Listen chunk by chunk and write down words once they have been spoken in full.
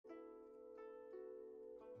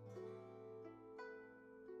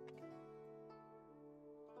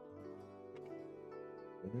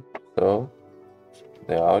So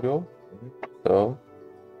the audio. So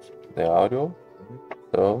the audio.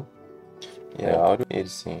 So yeah, the audio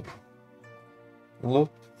is in loop.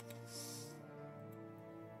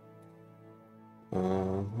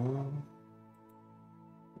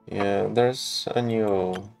 Yeah, there's a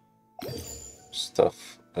new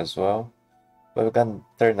stuff as well, but we got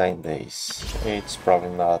 39 days. It's probably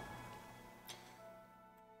not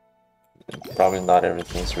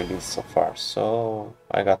everything's released so far, so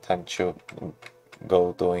I got time to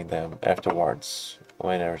go doing them afterwards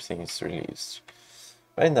when everything is released.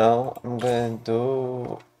 Right now, I'm gonna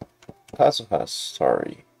do Kazuha's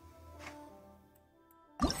story.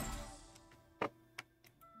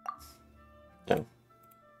 Yeah.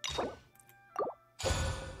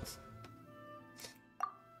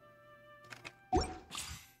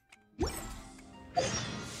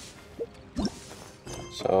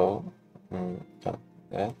 So, got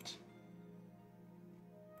that.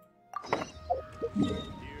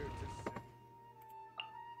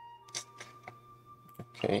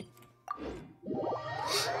 Okay.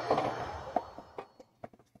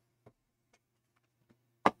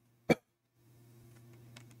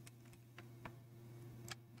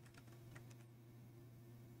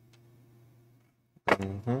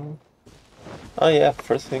 Oh yeah,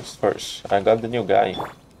 first things first. I got the new guy.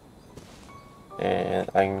 And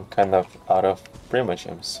I'm kind of out of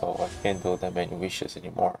Primogems, so I can't do that many wishes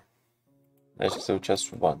anymore. Let's do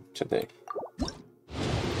just one today.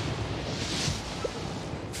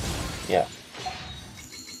 Yeah.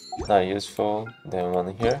 Not useful. Then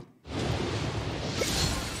one here.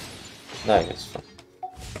 Not useful.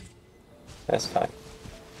 That's fine.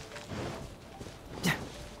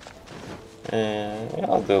 And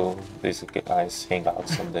I'll do this guy's hangout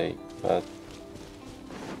someday, but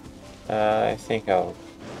I think I'll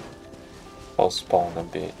postpone a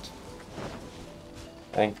bit.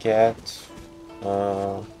 I get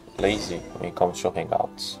lazy when it comes to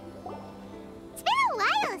hangouts. It's been a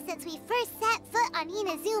while since we first set foot on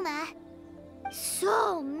Inazuma.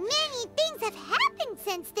 So many things have happened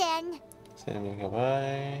since then. Saying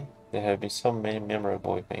goodbye. There have been so many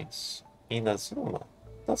memorable events. Inazuma,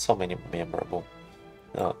 not so many memorable.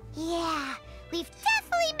 No. Yeah, we've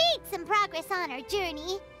definitely made some progress on our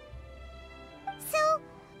journey. So,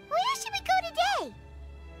 where should we go today?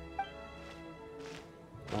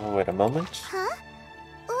 Oh, wait a moment. Huh?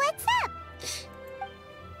 What's up?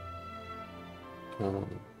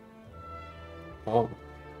 Oh,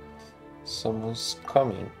 someone's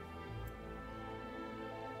coming.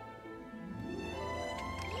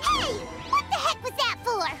 Hey! What the heck was that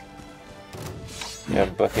for? Yeah,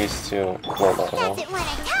 but he's still low level. Doesn't want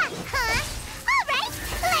to talk, huh? Alright,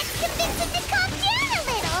 let's convince him to calm down a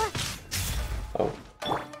little. Oh.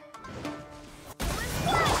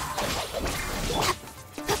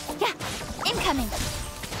 Incoming.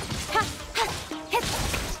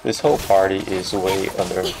 This whole party is way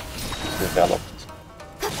underdeveloped.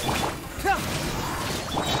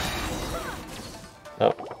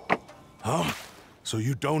 Oh. Huh? So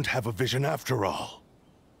you don't have a vision after all?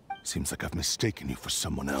 Seems like I've mistaken you for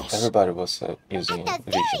someone else. Everybody was using At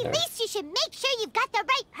the vision very there. least, you should make sure you've got the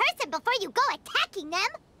right person before you go attacking them.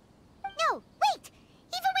 No, wait.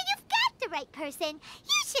 Even when you've got the right person,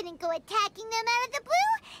 you shouldn't go attacking them out of the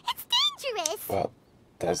blue. It's dangerous. Well,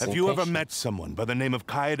 that's Have the you ever intention. met someone by the name of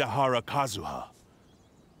Kaedahara Kazuha?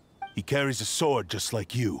 He carries a sword just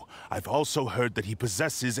like you. I've also heard that he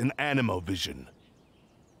possesses an animo vision.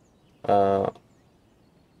 Well,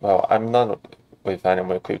 I'm not with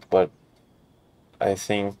animal equipped, but I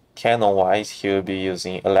think canon-wise he'll be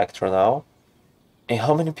using Electro now. And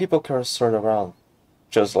how many people carry a sword around?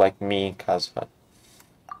 Just like me and Kazuha.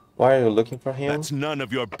 Why are you looking for him? That's none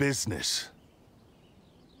of your business.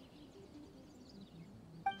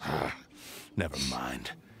 Never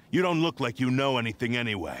mind. You don't look like you know anything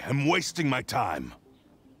anyway. I'm wasting my time.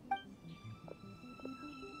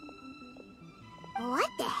 What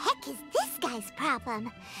the heck is this guy's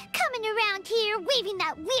problem? Coming around here, waving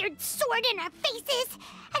that weird sword in our faces,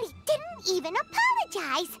 and he didn't even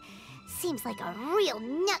apologize. Seems like a real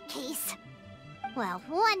nutcase. Well,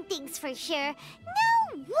 one thing's for sure,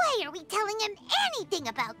 no way are we telling him anything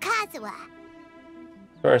about Kazuha.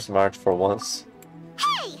 Very smart for once.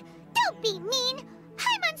 Hey, don't be mean.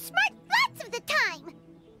 I'm unsmart lots of the time.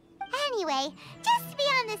 Anyway, just to be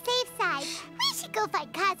on the safe side, we should go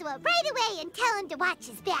find Kazuha right away and tell him to watch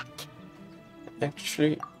his back.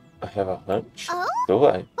 Actually, I have a hunch. Oh? Do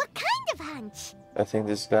I? What kind of hunch? I think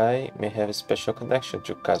this guy may have a special connection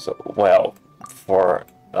to Kazuha. Well, for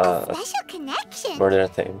Special connection? murder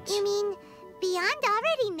attempt. You mean beyond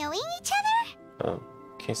already knowing each other?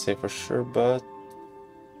 Can't say for sure, but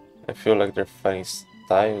I feel like their fighting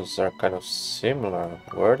styles are kind of similar,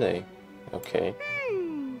 were they? Okay.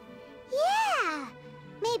 Yeah,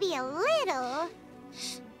 maybe a little.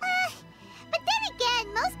 But then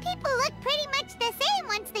again, most people look pretty much the same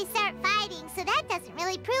once they start fighting, so that doesn't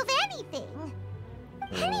really prove anything.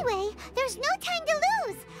 Anyway, there's no time to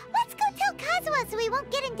lose. Let's go tell Kazuha so we won't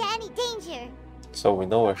get into any danger. So we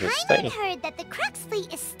know where he's staying. I heard that the Crux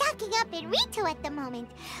fleet is stocking up in Rito at the moment.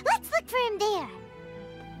 Let's look for him there.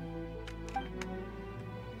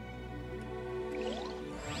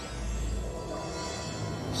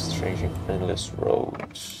 Strange and endless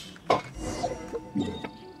roads.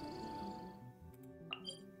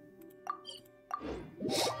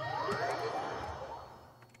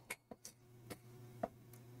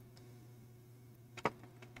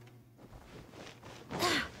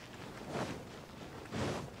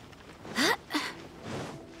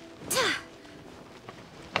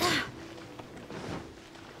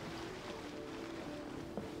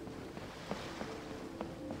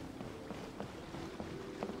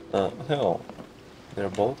 Hell, their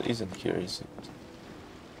boat isn't here, is it?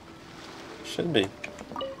 Should be. Hey!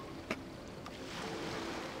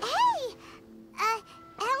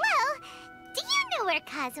 Hello? Do you know where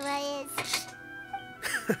Kazuha is?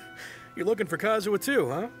 You're looking for Kazuha too,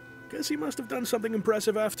 huh? Guess he must have done something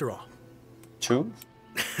impressive after all. True.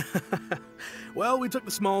 Well, we took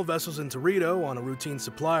the small vessels into Rito on a routine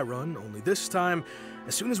supply run, only this time,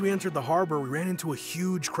 as soon as we entered the harbor, we ran into a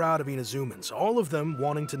huge crowd of Inazumans, all of them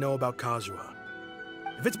wanting to know about Kazuha.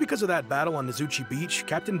 If it's because of that battle on Nizuchi Beach,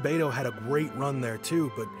 Captain Beto had a great run there too,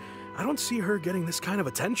 but I don't see her getting this kind of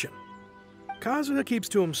attention. Kazuha keeps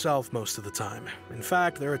to himself most of the time. In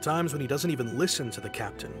fact, there are times when he doesn't even listen to the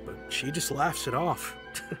captain, but she just laughs it off.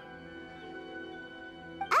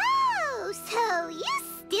 Oh, so you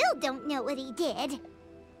still don't know what he did?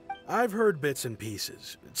 I've heard bits and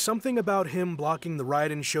pieces. Something about him blocking the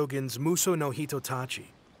Raiden Shogun's Muso no Hitotachi.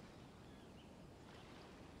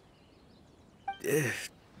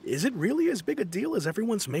 Is it really as big a deal as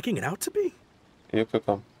everyone's making it out to be? You could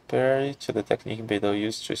compare it to the technique Beidou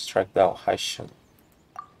used to strike down Haishan.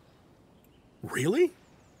 Really?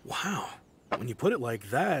 Wow. When you put it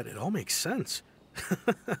like that, it all makes sense.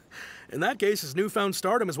 In that case, his newfound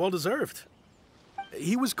stardom is well deserved.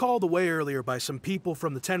 He was called away earlier by some people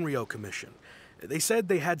from the Tenryo Commission. They said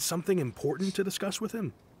they had something important to discuss with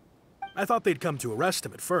him. I thought they'd come to arrest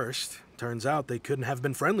him at first. Turns out they couldn't have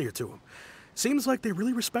been friendlier to him. Seems like they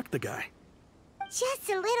really respect the guy. Just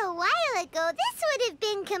a little while ago, this would have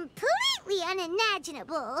been completely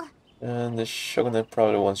unimaginable. And the Shogunate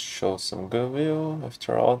probably wants to show some goodwill.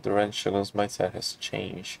 After all, the Ren Shogun's mindset has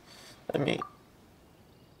changed. I mean,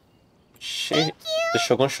 the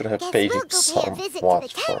Shogun should have Guess paid we'll it go pay a visit to the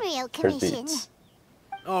somewhat for Tenryo her Commission. deeds.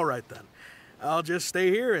 All right then. I'll just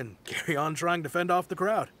stay here and carry on trying to fend off the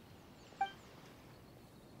crowd.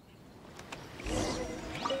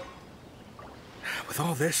 With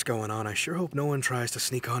all this going on, I sure hope no one tries to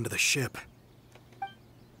sneak onto the ship.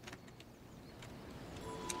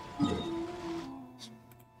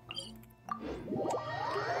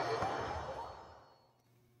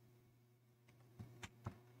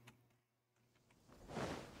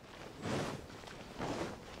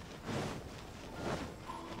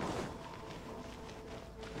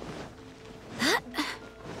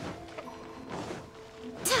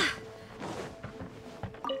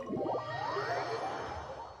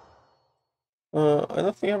 I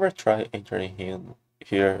don't think I ever tried entering in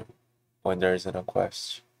here when there isn't a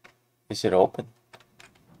quest. Is it open?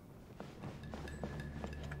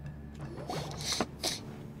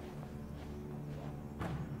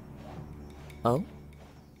 Oh?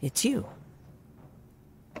 It's you.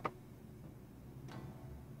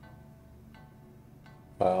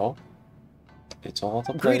 Well, it's all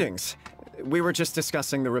the Greetings. We were just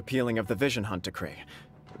discussing the repealing of the Vision Hunt Decree.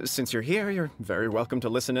 Since you're here, you're very welcome to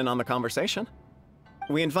listen in on the conversation.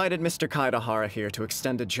 We invited Mr. Kaidahara here to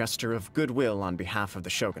extend a gesture of goodwill on behalf of the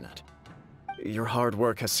Shogunate. Your hard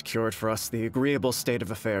work has secured for us the agreeable state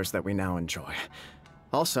of affairs that we now enjoy.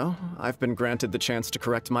 Also, I've been granted the chance to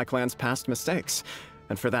correct my clan's past mistakes,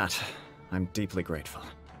 and for that, I'm deeply grateful.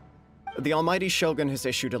 The Almighty Shogun has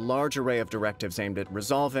issued a large array of directives aimed at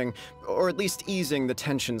resolving, or at least easing, the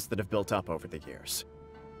tensions that have built up over the years.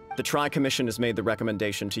 The Tri-Commission has made the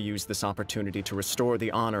recommendation to use this opportunity to restore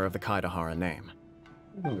the honor of the Kaidahara name.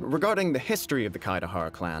 Regarding the history of the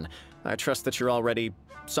Kaidahara clan, I trust that you're already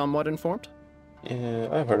somewhat informed? Yeah,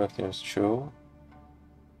 I heard of this too,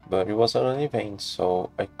 but it was on an event,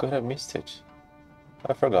 so I could have missed it.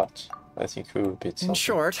 I forgot. I think we repeat something. In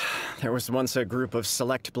short, there was once a group of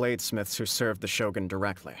select bladesmiths who served the shogun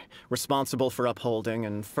directly, responsible for upholding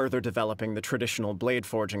and further developing the traditional blade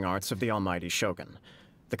forging arts of the almighty shogun.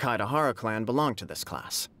 The Kaedahara clan belonged to this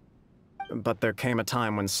class. But there came a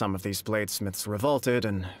time when some of these bladesmiths revolted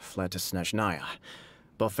and fled to Snezhnaya.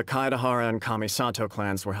 Both the Kaedahara and Kamisato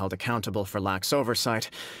clans were held accountable for lax oversight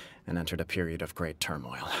and entered a period of great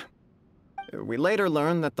turmoil. We later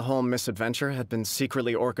learned that the whole misadventure had been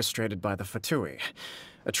secretly orchestrated by the Fatui.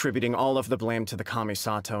 Attributing all of the blame to the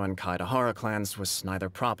Kamisato and Kaedahara clans was neither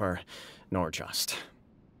proper nor just.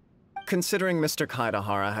 Considering Mr.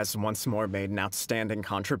 Kaedahara has once more made an outstanding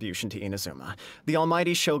contribution to Inazuma, the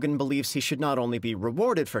almighty shogun believes he should not only be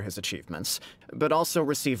rewarded for his achievements, but also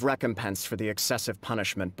receive recompense for the excessive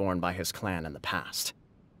punishment borne by his clan in the past.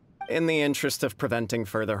 In the interest of preventing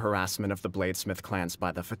further harassment of the bladesmith clans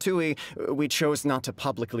by the Fatui, we chose not to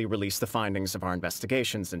publicly release the findings of our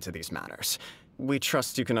investigations into these matters. We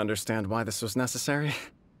trust you can understand why this was necessary.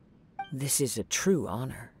 This is a true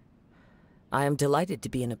honor. I am delighted to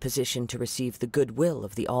be in a position to receive the goodwill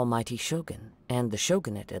of the almighty shogun and the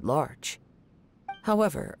shogunate at large.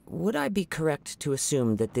 However, would I be correct to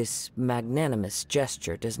assume that this magnanimous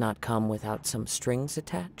gesture does not come without some strings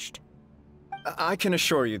attached? I can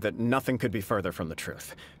assure you that nothing could be further from the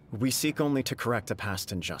truth. We seek only to correct a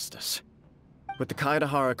past injustice. With the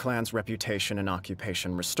Kaedahara clan's reputation and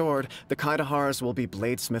occupation restored, the Kaedaharas will be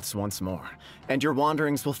bladesmiths once more, and your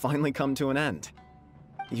wanderings will finally come to an end.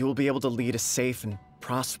 You will be able to lead a safe and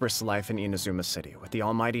prosperous life in Inazuma City with the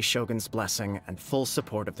almighty shogun's blessing and full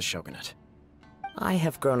support of the shogunate. I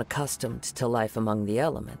have grown accustomed to life among the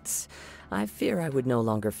elements. I fear I would no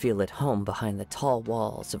longer feel at home behind the tall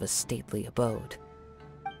walls of a stately abode.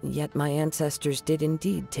 Yet my ancestors did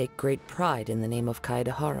indeed take great pride in the name of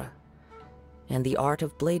Kaedahara, and the art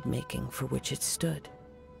of blade making for which it stood.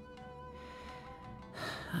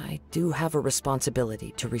 I do have a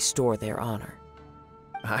responsibility to restore their honor.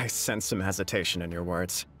 I sense some hesitation in your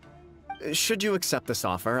words. Should you accept this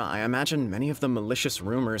offer, I imagine many of the malicious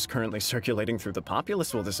rumors currently circulating through the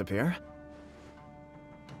populace will disappear.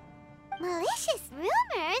 Malicious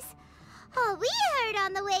rumors? All we heard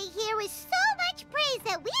on the way here was so much praise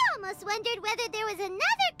that we almost wondered whether there was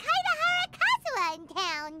another Kaedahara Kazuha in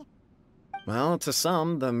town. Well, to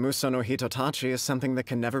some, the Muso no Hitotachi is something that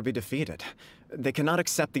can never be defeated. They cannot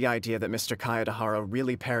accept the idea that Mr. Kaedahara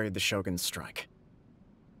really parried the shogun's strike.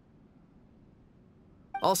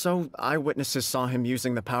 Also, eyewitnesses saw him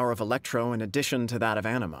using the power of Electro in addition to that of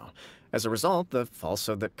Animo. As a result, the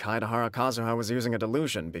falsehood that Kaedahara Kazuha was using a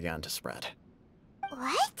delusion began to spread.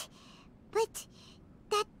 What? But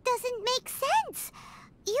that doesn't make sense.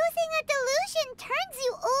 Using a delusion turns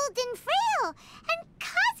you old and frail, and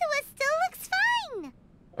Kazuha still looks fine.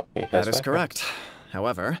 Okay, That is correct.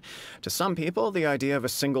 However, to some people, the idea of a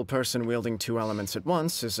single person wielding two elements at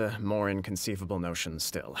once is a more inconceivable notion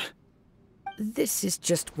still. This is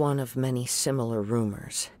just one of many similar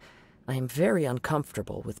rumors. I am very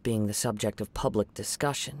uncomfortable with being the subject of public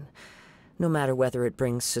discussion, no matter whether it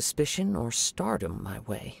brings suspicion or stardom my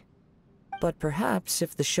way. But perhaps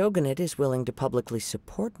if the shogunate is willing to publicly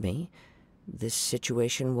support me, this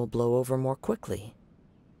situation will blow over more quickly.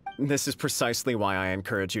 This is precisely why I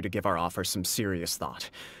encourage you to give our offer some serious thought.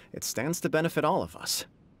 It stands to benefit all of us.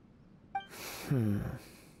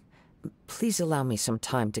 Please allow me some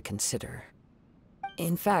time to consider.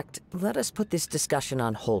 In fact, let us put this discussion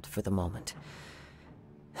on hold for the moment.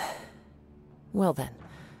 Well then,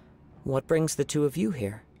 what brings the two of you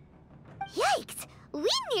here? Yikes! We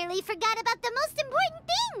nearly forgot about the most important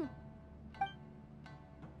thing!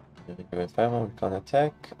 We can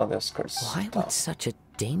attack on the skirts. Why would such a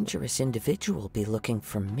dangerous individual be looking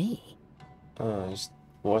for me?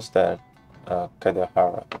 Was that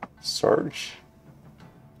Kaedahara Surge?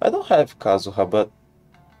 I don't have Kazuha, but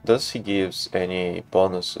does he gives any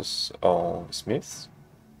bonuses on Smiths?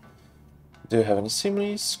 Do you have any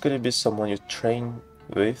similes? Could it be someone you train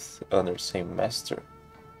with under same master?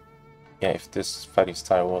 Yeah, if this fighting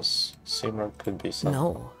style was similar, could be something.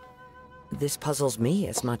 No. This puzzles me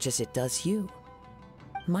as much as it does you.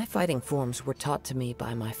 My fighting forms were taught to me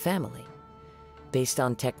by my family, based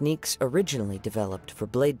on techniques originally developed for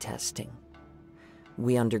blade testing.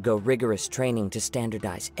 We undergo rigorous training to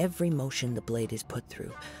standardize every motion the blade is put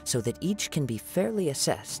through, so that each can be fairly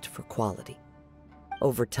assessed for quality.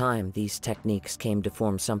 Over time, these techniques came to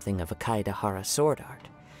form something of a Kaedahara sword art,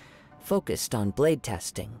 focused on blade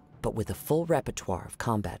testing, but with a full repertoire of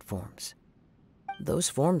combat forms. Those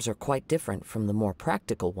forms are quite different from the more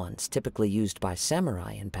practical ones typically used by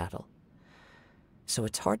samurai in battle. So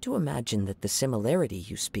it's hard to imagine that the similarity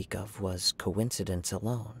you speak of was coincidence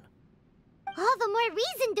alone. more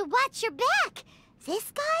reason to watch your back.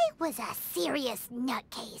 This guy was a serious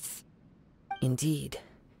nutcase. Indeed.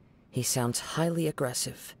 He sounds highly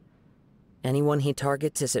aggressive. Anyone he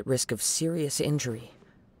targets is at risk of serious injury,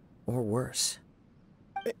 or worse.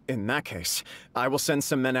 In that case, I will send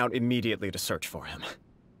some men out immediately to search for him.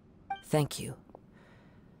 Thank you.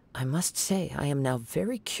 I must say I am now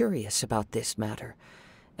very curious about this matter,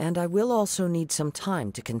 and I will also need some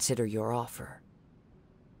time to consider your offer.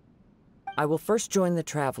 I will first join the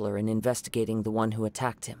Traveler in investigating the one who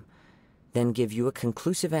attacked him, then give you a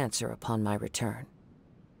conclusive answer upon my return.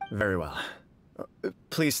 Very well.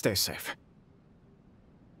 Please stay safe.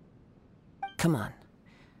 Come on.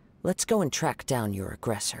 Let's go and track down your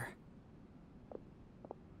aggressor.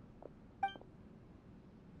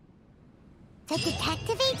 The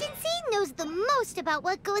detective agency knows the most about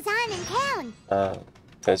what goes on in town.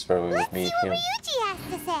 That's where we would Let's meet see what him. Ryuji has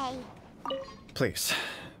to say. Please,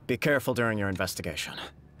 be careful during your investigation.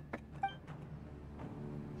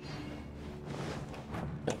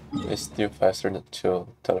 It's still faster than to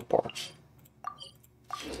teleport.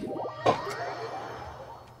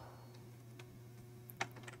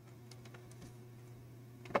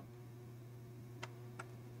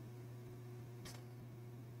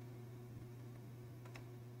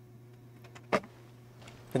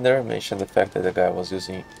 He never mentioned the fact that the guy was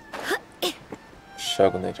using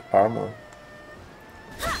shogunate armor.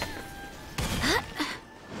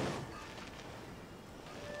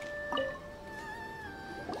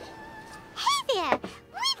 Hey there!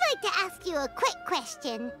 We'd like to ask you a quick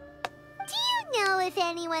question. Do you know if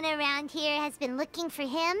anyone around here has been looking for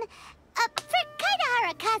him? For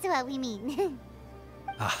Kaidahara Kazuha, we mean.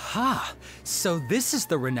 Aha! So this is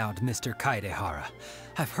the renowned Mr. Kaidehara.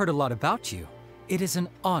 I've heard a lot about you. It is an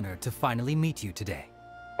honor to finally meet you today.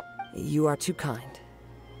 You are too kind.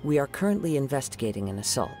 We are currently investigating an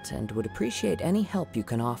assault and would appreciate any help you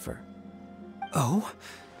can offer. Oh?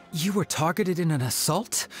 You were targeted in an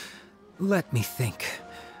assault? Let me think.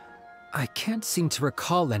 I can't seem to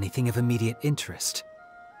recall anything of immediate interest.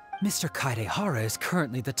 Mr. Kaidehara is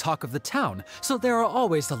currently the talk of the town, so there are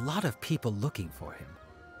always a lot of people looking for him.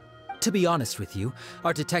 To be honest with you,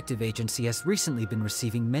 our detective agency has recently been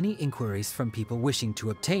receiving many inquiries from people wishing to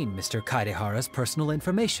obtain Mr. Kaidehara's personal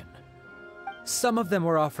information. Some of them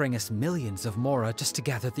were offering us millions of mora just to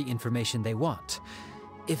gather the information they want.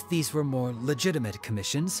 If these were more legitimate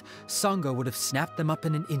commissions, Sango would have snapped them up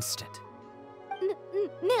in an instant.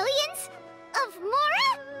 Millions? Of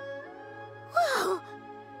mora? Whoa!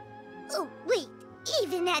 Oh, wait,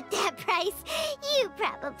 even at that price, you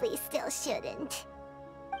probably still shouldn't.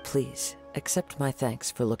 Please, accept my thanks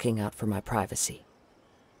for looking out for my privacy.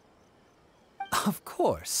 Of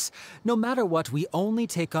course. No matter what, we only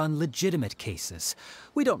take on legitimate cases.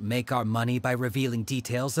 We don't make our money by revealing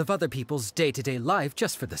details of other people's day-to-day life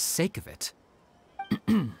just for the sake of it.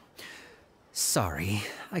 Sorry,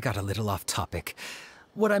 I got a little off topic.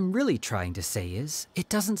 What I'm really trying to say is, it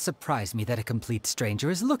doesn't surprise me that a complete stranger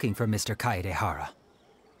is looking for Mr. Kaidehara.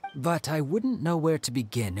 But I wouldn't know where to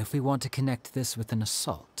begin if we want to connect this with an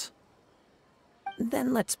assault.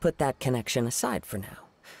 Then let's put that connection aside for now.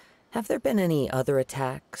 Have there been any other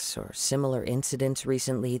attacks or similar incidents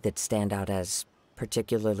recently that stand out as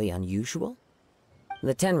particularly unusual?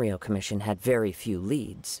 The Tenryou Commission had very few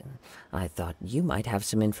leads, and I thought you might have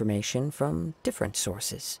some information from different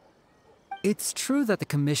sources. It's true that the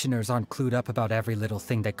commissioners aren't clued up about every little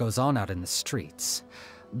thing that goes on out in the streets.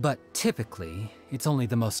 But typically, it's only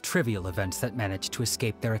the most trivial events that manage to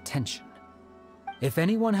escape their attention. If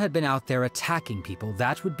anyone had been out there attacking people,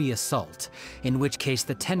 that would be assault, in which case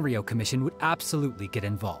the Tenryou Commission would absolutely get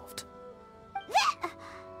involved.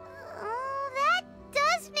 That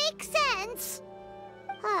does make sense.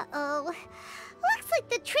 Uh-oh. Looks like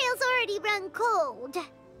the trail's already run cold.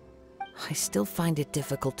 I still find it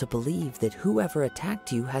difficult to believe that whoever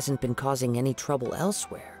attacked you hasn't been causing any trouble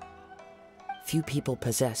elsewhere. Few people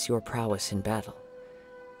possess your prowess in battle.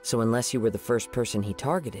 So unless you were the first person he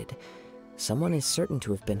targeted, someone is certain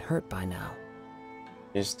to have been hurt by now.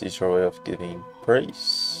 Is this your way of giving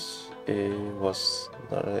praise? It was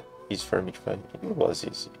not easy for me to find. It was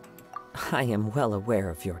easy. I am well aware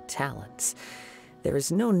of your talents. There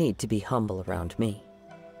is no need to be humble around me.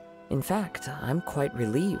 In fact, I'm quite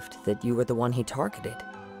relieved that you were the one he targeted.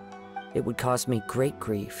 It would cause me great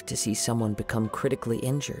grief to see someone become critically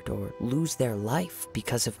injured or lose their life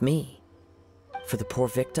because of me. For the poor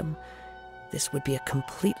victim, this would be a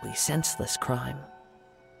completely senseless crime.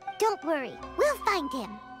 Don't worry, we'll find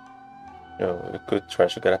him. You know, we could try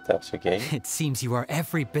to get a taxi again. It seems you are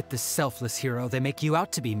every bit the selfless hero they make you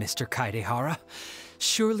out to be, Mr. Kaidehara.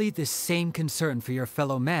 Surely this same concern for your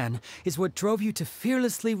fellow man is what drove you to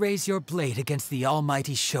fearlessly raise your blade against the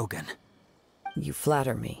almighty Shogun. You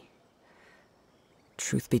flatter me.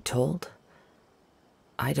 Truth be told,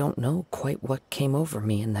 I don't know quite what came over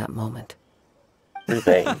me in that moment.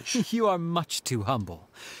 Revenge. You are much too humble.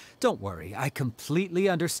 Don't worry, I completely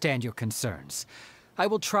understand your concerns. I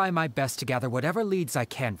will try my best to gather whatever leads I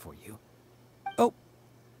can for you. Oh,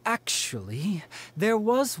 actually, there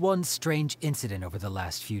was one strange incident over the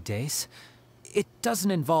last few days. It doesn't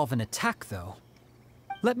involve an attack, though.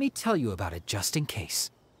 Let me tell you about it just in case.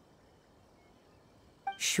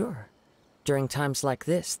 Sure. During times like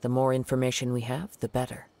this, the more information we have, the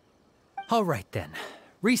better. All right then.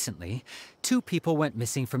 Recently, 2 people went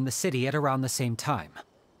missing from the city at around the same time.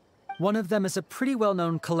 One of them is a pretty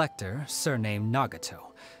well-known collector, surnamed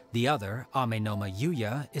Nagato. The other, Amenoma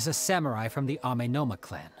Yuya, is a samurai from the Amenoma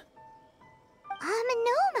clan.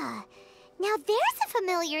 Amenoma. Now there's a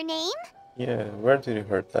familiar name. Yeah, where did you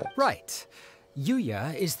heard that? Right.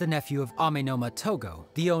 Yuya is the nephew of Amenoma Togo,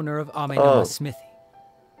 the owner of Amenoma Smithy.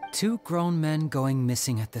 2 grown men going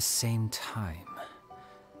missing at the same time.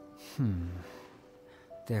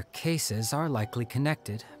 Their cases are likely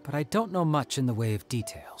connected, but I don't know much in the way of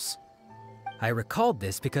details. I recalled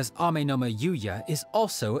this because Amenoma Yuya is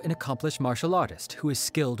also an accomplished martial artist who is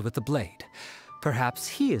skilled with the blade. Perhaps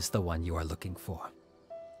he is the one you are looking for.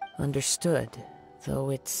 Understood,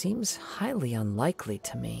 though it seems highly unlikely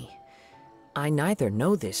to me. I neither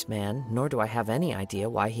know this man, nor do I have any idea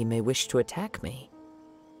why he may wish to attack me.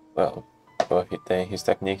 Well, then his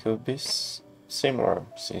technique would be similar,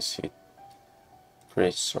 since he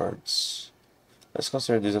creates swords. Let's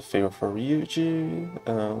consider this a favor for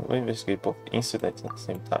Ryuji. We investigate both incidents at the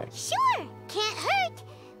same time. Sure, can't hurt.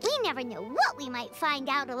 We never know what we might find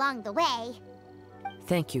out along the way.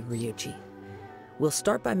 Thank you, Ryuji. We'll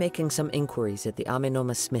start by making some inquiries at the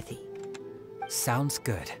Amenoma Smithy. Sounds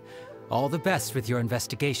good. All the best with your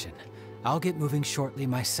investigation. I'll get moving shortly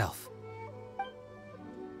myself.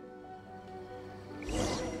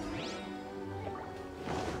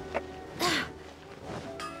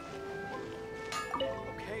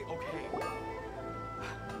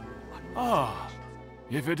 Ah,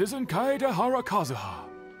 if it isn't Kaedehara Kazuha.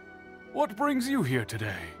 What brings you here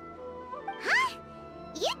today? Huh?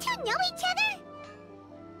 You 2 know each other?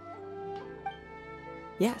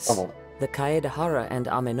 Yes, the Kaedehara and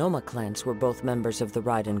Amenoma clans were both members of the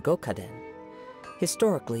Raiden Gokaden.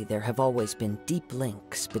 Historically, there have always been deep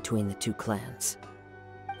links between the 2 clans.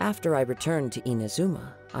 After I returned to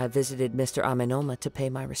Inazuma, I visited Mr. Amenoma to pay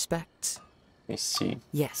my respects. I see.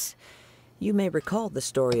 Yes. You may recall the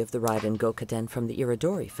story of the Raiden Gokaden from the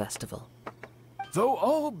Iridori Festival. Though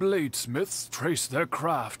all bladesmiths trace their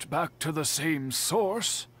craft back to the same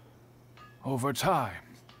source, over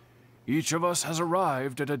time, each of us has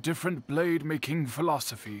arrived at a different blade-making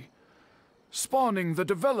philosophy, spawning the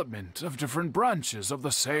development of different branches of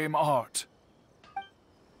the same art.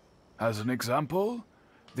 As an example,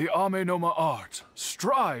 the Amenoma art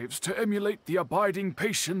strives to emulate the abiding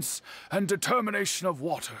patience and determination of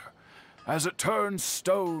water, as it turns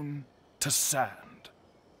stone to sand.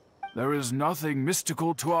 There is nothing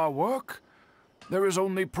mystical to our work. There is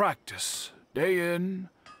only practice, day in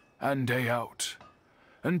and day out,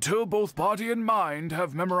 until both body and mind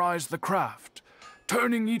have memorized the craft,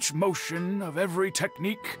 turning each motion of every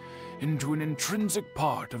technique into an intrinsic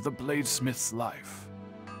part of the bladesmith's life.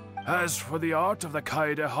 As for the art of the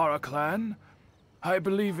Kaedehara clan, I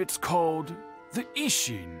believe it's called the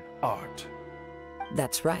Ishin art.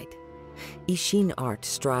 That's right. Ishin art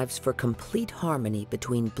strives for complete harmony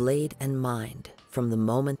between blade and mind from the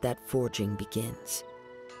moment that forging begins.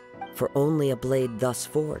 For only a blade thus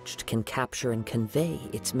forged can capture and convey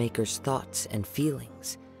its maker's thoughts and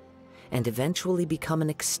feelings, and eventually become an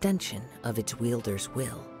extension of its wielder's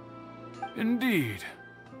will. Indeed.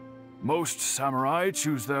 Most samurai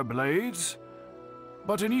choose their blades,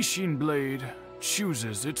 but an Ishin blade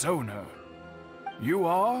chooses its owner. You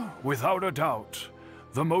are, without a doubt,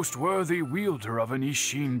 the most worthy wielder of an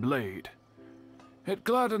Ishin blade. It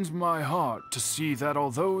gladdens my heart to see that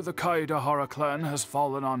although the Kaedehara clan has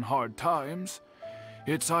fallen on hard times,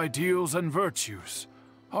 its ideals and virtues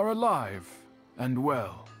are alive and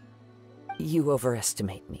well. You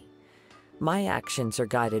overestimate me. My actions are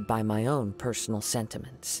guided by my own personal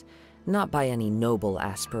sentiments, not by any noble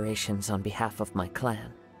aspirations on behalf of my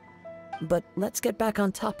clan. But let's get back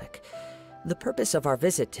on topic. The purpose of our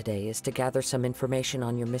visit today is to gather some information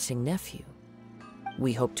on your missing nephew.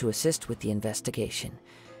 We hope to assist with the investigation.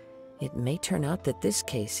 It may turn out that this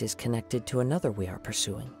case is connected to another we are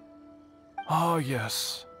pursuing. Ah,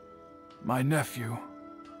 yes. My nephew.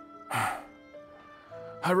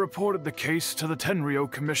 I reported the case to the Tenryo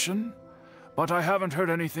Commission, but I haven't heard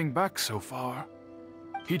anything back so far.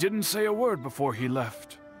 He didn't say a word before he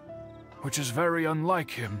left, which is very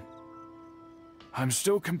unlike him. I'm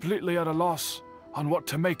still completely at a loss on what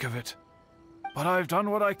to make of it, but I've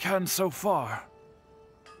done what I can so far.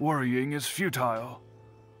 Worrying is futile.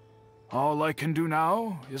 All I can do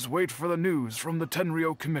now is wait for the news from the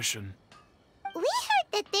Tenryo Commission. We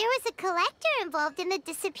heard that there was a collector involved in the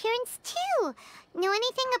disappearance too. Know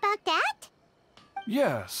anything about that?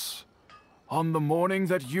 Yes. On the morning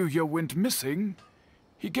that Yuya went missing,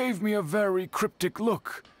 he gave me a very cryptic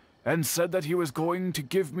look and said that he was going to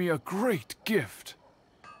give me a great gift.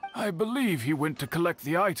 I believe he went to collect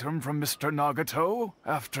the item from Mr. Nagato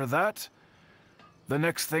after that. The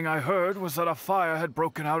next thing I heard was that a fire had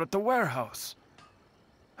broken out at the warehouse,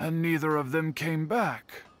 and neither of them came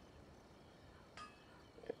back.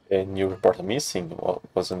 And you report missing?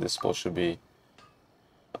 Wasn't this supposed to be...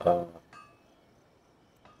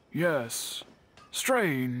 Yes.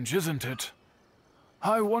 Strange, isn't it?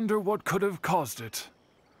 I wonder what could have caused it.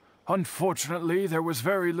 Unfortunately, there was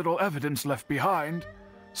very little evidence left behind,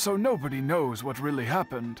 so nobody knows what really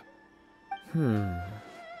happened. Do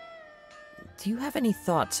you have any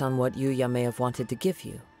thoughts on what Yuya may have wanted to give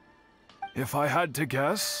you? If I had to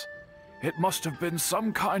guess, it must have been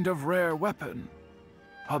some kind of rare weapon.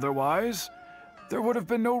 Otherwise, there would have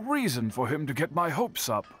been no reason for him to get my hopes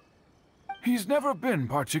up. He's never been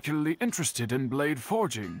particularly interested in blade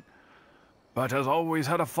forging, but has always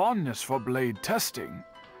had a fondness for blade testing,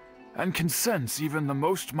 and can sense even the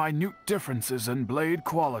most minute differences in blade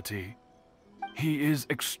quality. He is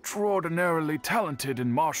extraordinarily talented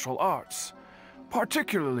in martial arts,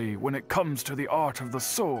 particularly when it comes to the art of the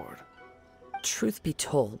sword. Truth be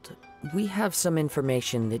told, we have some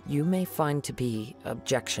information that you may find to be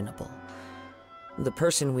objectionable. The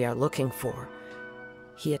person we are looking for,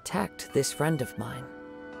 he attacked this friend of mine.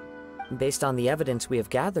 Based on the evidence we have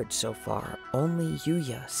gathered so far, only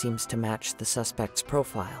Yuya seems to match the suspect's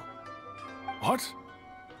profile. What?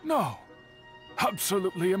 No.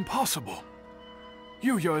 Absolutely impossible.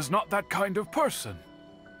 Yuya is not that kind of person.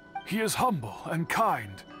 He is humble and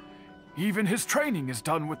kind. Even his training is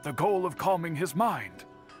done with the goal of calming his mind.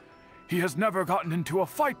 He has never gotten into a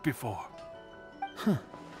fight before. Huh.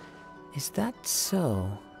 Is that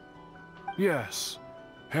so? Yes.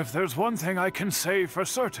 If there's one thing I can say for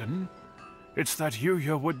certain, it's that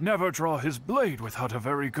Yuya would never draw his blade without a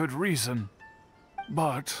very good reason.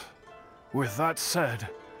 But, with that said,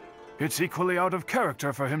 it's equally out of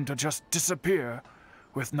character for him to just disappear,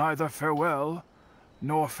 with neither farewell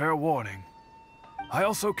nor fair warning. I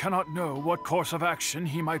also cannot know what course of action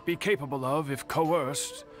he might be capable of if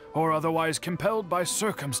coerced, or otherwise compelled by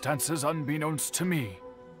circumstances unbeknownst to me.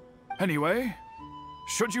 Anyway,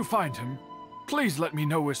 should you find him, please let me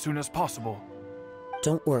know as soon as possible.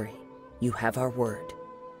 Don't worry. You have our word.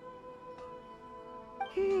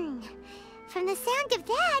 From the sound of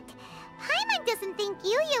that, Paimon doesn't think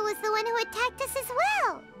Yuya was the one who attacked us as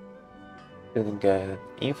well. Didn't get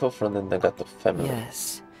info from the Nagato family.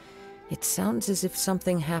 Yes. It sounds as if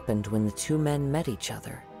something happened when the two men met each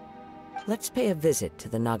other. Let's pay a visit to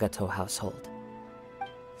the Nagato household.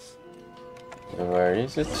 Where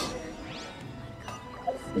is it?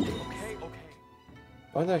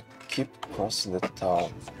 Why do I keep crossing the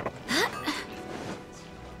town?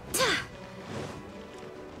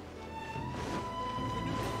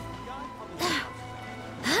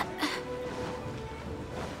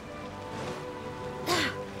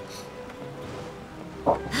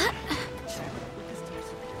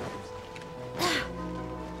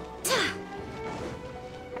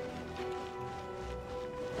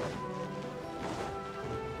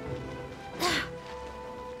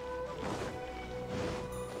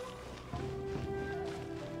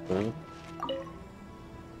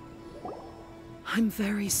 I'm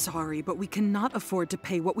very sorry, but we cannot afford to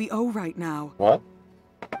pay what we owe right now. What?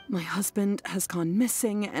 My husband has gone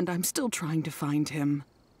missing, and I'm still trying to find him.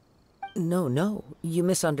 No, you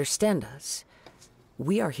misunderstand us.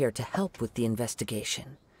 We are here to help with the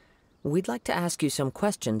investigation. We'd like to ask you some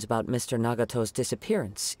questions about Mr. Nagato's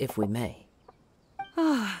disappearance, if we may.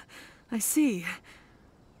 Ah, I see.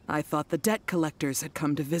 I thought the debt collectors had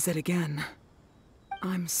come to visit again.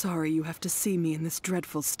 I'm sorry you have to see me in this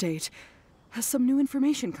dreadful state. Has some new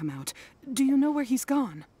information come out? Do you know where he's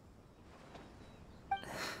gone?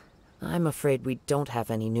 I'm afraid we don't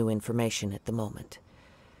have any new information at the moment.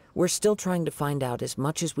 We're still trying to find out as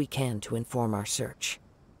much as we can to inform our search.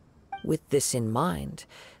 With this in mind,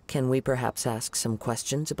 can we perhaps ask some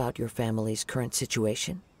questions about your family's current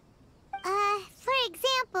situation? For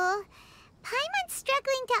example, Paimon's struggling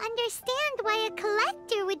struggling to understand why a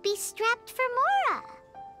collector would be strapped for Mora.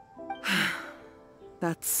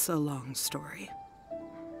 That's a long story.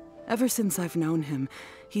 Ever since I've known him,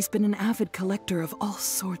 he's been an avid collector of all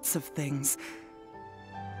sorts of things.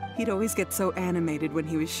 He'd always get so animated when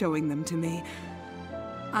he was showing them to me.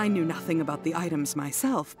 I knew nothing about the items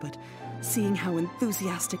myself, but seeing how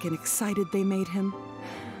enthusiastic and excited they made him,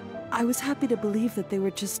 I was happy to believe that they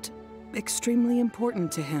were just extremely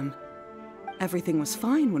important to him. Everything was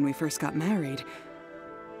fine when we first got married,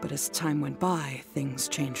 but as time went by, things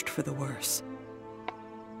changed for the worse.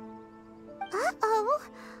 Uh-oh,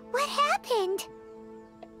 what happened?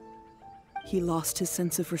 He lost his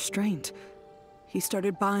sense of restraint. He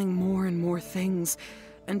started buying more and more things,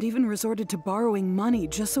 and even resorted to borrowing money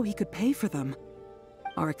just so he could pay for them.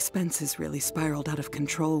 Our expenses really spiraled out of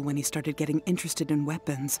control when he started getting interested in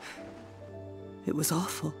weapons. It was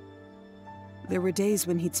awful. There were days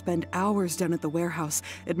when he'd spend hours down at the warehouse,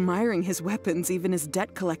 admiring his weapons even as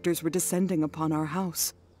debt collectors were descending upon our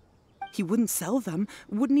house. He wouldn't sell them,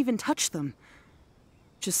 wouldn't even touch them.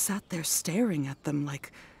 Just sat there staring at them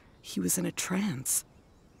like he was in a trance.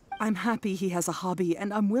 I'm happy he has a hobby,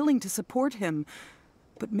 and I'm willing to support him.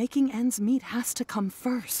 But making ends meet has to come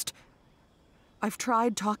first. I've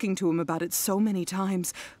tried talking to him about it so many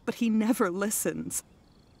times, but he never listens.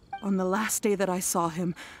 On the last day that I saw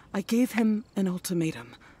him, I gave him an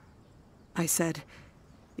ultimatum. I said,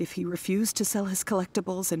 if he refused to sell his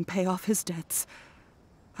collectibles and pay off his debts,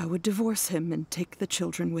 I would divorce him and take the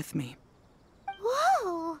children with me.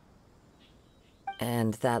 Whoa!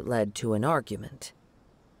 And that led to an argument.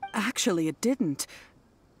 Actually, it didn't.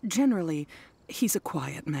 Generally, he's a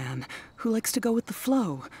quiet man who likes to go with the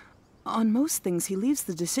flow. On most things, he leaves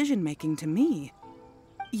the decision-making to me.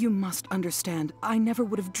 You must understand, I never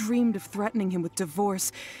would have dreamed of threatening him with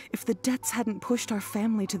divorce if the debts hadn't pushed our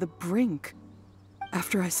family to the brink.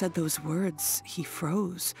 After I said those words, he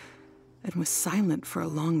froze and was silent for a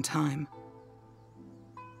long time.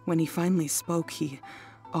 When he finally spoke, he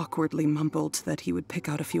awkwardly mumbled that he would pick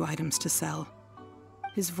out a few items to sell.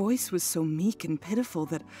 His voice was so meek and pitiful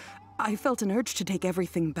that I felt an urge to take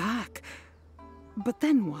everything back. But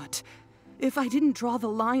then what? If I didn't draw the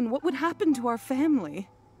line, what would happen to our family?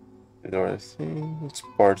 It's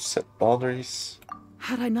part to set boundaries.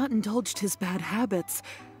 Had I not indulged his bad habits,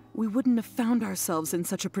 we wouldn't have found ourselves in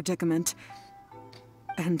such a predicament.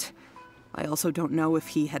 And I also don't know if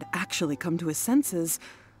he had actually come to his senses,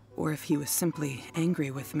 or if he was simply angry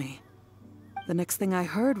with me. The next thing I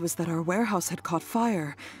heard was that our warehouse had caught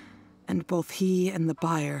fire, and both he and the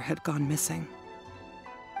buyer had gone missing.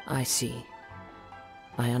 I see.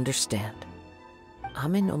 I understand.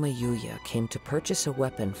 Ame no Mayuya came to purchase a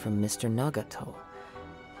weapon from Mr. Nagato.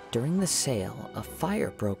 During the sale, a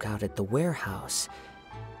fire broke out at the warehouse,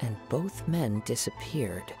 and both men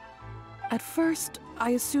disappeared. At first,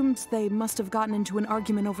 I assumed they must have gotten into an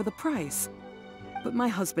argument over the price. But my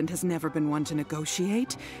husband has never been one to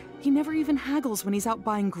negotiate. He never even haggles when he's out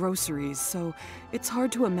buying groceries, so it's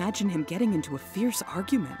hard to imagine him getting into a fierce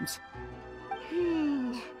argument.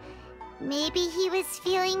 Maybe he was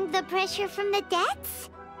feeling the pressure from the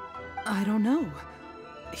debts? I don't know.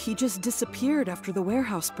 He just disappeared after the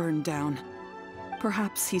warehouse burned down.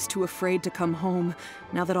 Perhaps he's too afraid to come home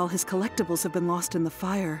now that all his collectibles have been lost in the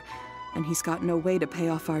fire, and he's got no way to pay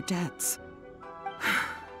off our debts.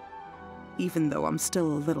 Even though I'm still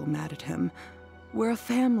a little mad at him, we're a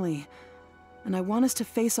family, and I want us to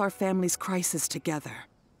face our family's crisis together.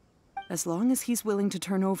 As long as he's willing to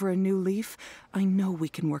turn over a new leaf, I know we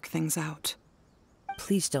can work things out.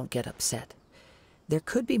 Please don't get upset. There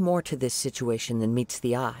could be more to this situation than meets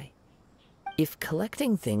the eye. If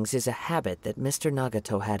collecting things is a habit that Mr.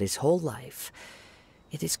 Nagato had his whole life,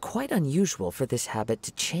 it is quite unusual for this habit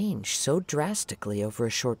to change so drastically over a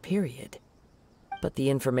short period. But the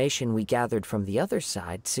information we gathered from the other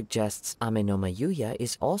side suggests Ame no Mayuya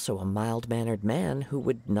is also a mild-mannered man who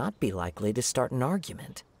would not be likely to start an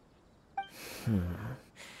argument.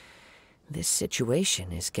 This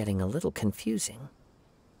situation is getting a little confusing.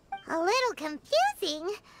 A little confusing?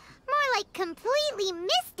 More like completely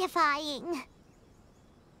mystifying.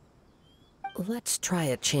 Let's try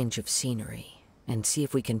a change of scenery and see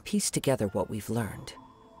if we can piece together what we've learned.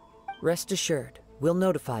 Rest assured, we'll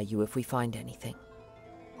notify you if we find anything.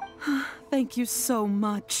 Thank you so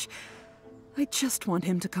much. I just want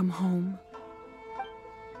him to come home.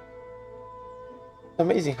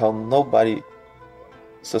 Amazing how nobody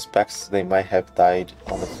suspects they might have died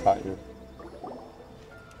on the fire.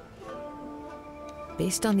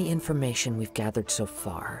 Based on the information we've gathered so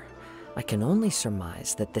far, I can only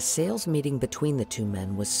surmise that the sales meeting between the two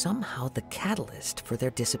men was somehow the catalyst for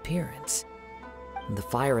their disappearance. The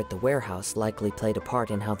fire at the warehouse likely played a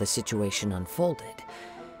part in how the situation unfolded,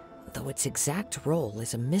 though its exact role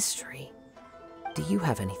is a mystery. Do you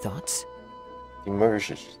have any thoughts?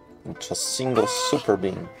 Emerges into a single super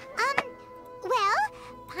being. Well,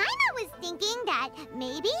 Paima was thinking that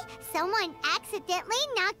maybe someone accidentally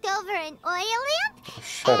knocked over an oil lamp.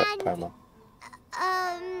 Shut up, and, Paima.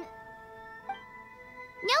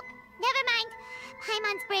 Nope, never mind.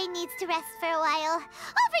 Paimon's brain needs to rest for a while.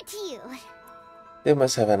 Over to you. They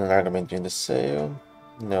must have had an argument during the sale.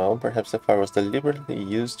 No, perhaps the fire was deliberately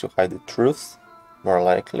used to hide the truth. More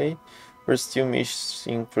likely, we're still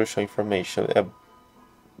missing crucial information.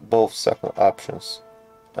 Both second options.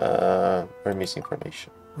 We're missing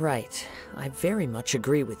information. Right. I very much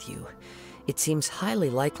agree with you. It seems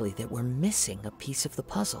highly likely that we're missing a piece of the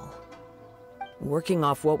puzzle. Working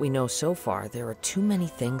off what we know so far, there are too many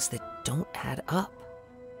things that don't add up.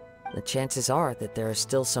 The chances are that there are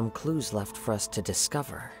still some clues left for us to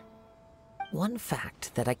discover. One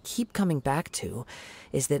fact that I keep coming back to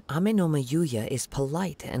is that Amenoma Yuya is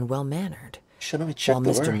polite and well-mannered, Shouldn't we check while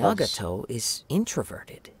the Mr. warehouse? Nagato is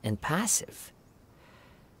introverted and passive.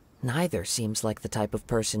 Neither seems like the type of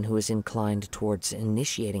person who is inclined towards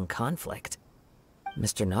initiating conflict.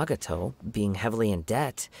 Mr. Nagato, being heavily in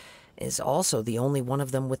debt, is also the only one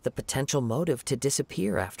of them with the potential motive to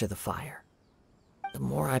disappear after the fire. The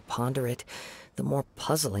more I ponder it, the more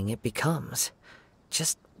puzzling it becomes.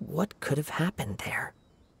 Just what could have happened there?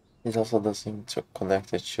 It also doesn't seem to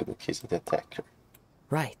connect it to the case of the attacker.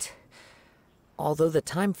 Right. Although the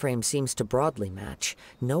time frame seems to broadly match,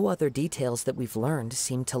 no other details that we've learned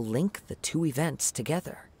seem to link the two events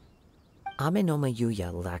together. Amenoma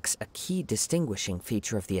Yuya lacks a key distinguishing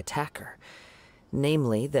feature of the attacker,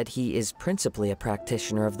 namely that he is principally a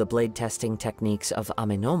practitioner of the blade testing techniques of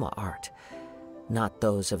Amenoma art, not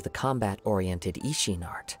those of the combat-oriented Ishin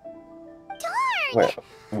art. Darn! Well,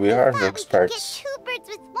 we are the Thought we experts. could get two birds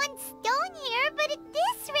with one stone here, but at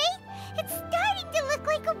this rate, it's starting to look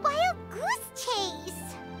like a wild goose chase.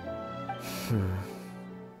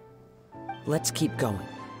 Let's keep going,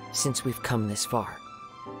 since we've come this far.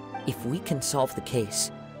 If we can solve the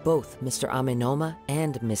case, both Mr. Amenoma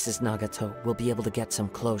and Mrs. Nagato will be able to get some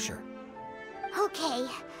closure. Okay,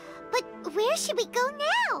 but where should we go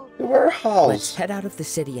now? The warehouse! Let's head out of the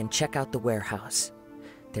city and check out the warehouse.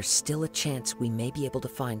 There's still a chance we may be able to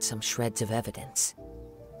find some shreds of evidence.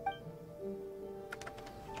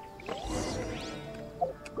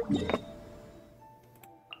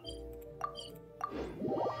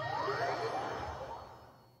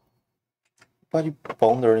 Everybody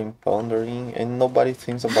pondering, and nobody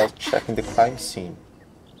thinks about checking the crime scene.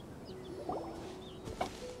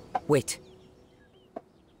 Wait,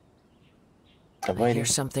 I'm I hear waiting.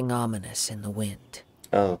 something ominous in the wind.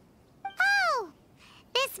 Oh, Oh,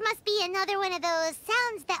 this must be another one of those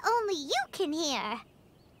sounds that only you can hear.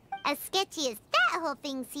 As sketchy as that whole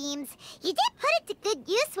thing seems, you did put it to good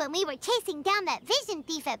use when we were chasing down that vision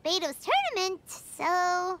thief at Beto's tournament,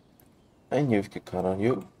 so... I knew we could count on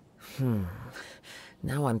you.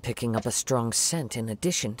 Now I'm picking up a strong scent in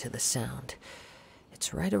addition to the sound.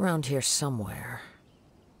 It's right around here somewhere.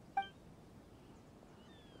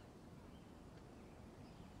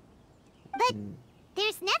 But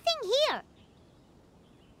there's nothing here.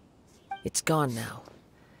 It's gone now,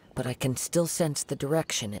 but I can still sense the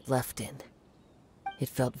direction it left in. It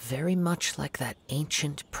felt very much like that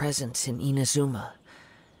ancient presence in Inazuma,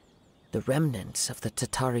 the remnants of the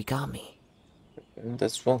Tatarigami. And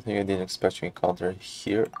that's one thing I didn't expect to encounter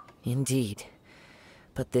here. Indeed.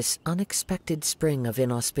 But this unexpected spring of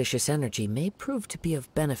inauspicious energy may prove to be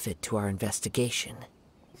of benefit to our investigation.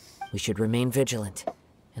 We should remain vigilant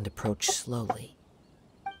and approach slowly.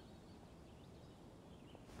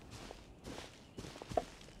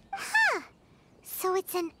 So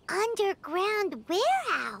it's an underground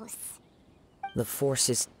warehouse. The force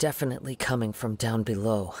is definitely coming from down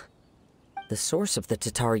below. The source of the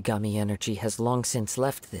Tatarigami energy has long since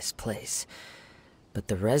left this place, but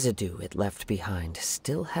the residue it left behind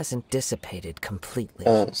still hasn't dissipated completely.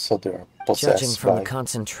 So they're Judging possessed from by the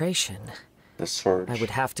concentration, the surge. I would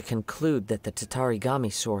have to conclude that the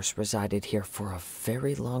Tatarigami source resided here for a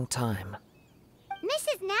very long time.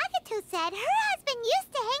 Mrs. Nagato said her husband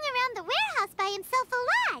used to hang around the warehouse by himself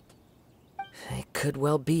a lot. It could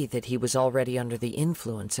well be that he was already under the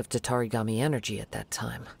influence of Tatarigami energy at that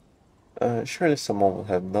time. Surely someone would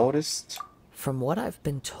have noticed. From what I've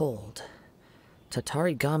been told,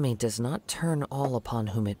 Tatarigami does not turn all upon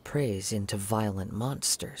whom it preys into violent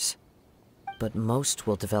monsters. But most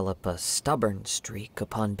will develop a stubborn streak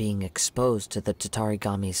upon being exposed to the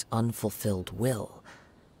Tatarigami's unfulfilled will.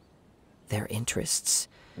 Their interests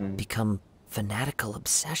become fanatical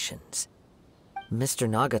obsessions. Mr.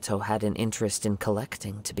 Nagato had an interest in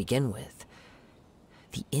collecting to begin with.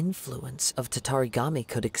 The influence of Tatarigami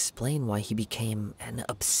could explain why he became an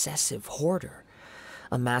obsessive hoarder,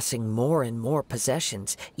 amassing more and more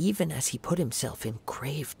possessions even as he put himself in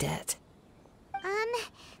grave debt.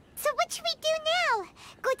 So what should we do now?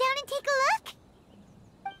 Go down and take a look?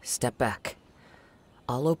 Step back.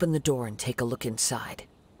 I'll open the door and take a look inside.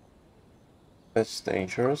 That's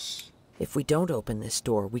dangerous. If we don't open this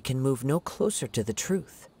door, we can move no closer to the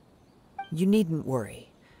truth. You needn't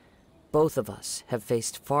worry. Both of us have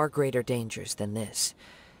faced far greater dangers than this.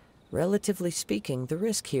 Relatively speaking, the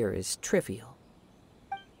risk here is trivial.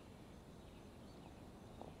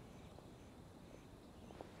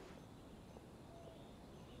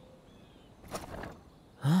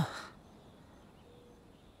 Huh.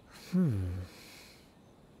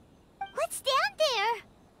 What's down there?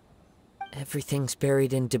 Everything's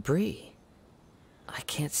buried in debris. I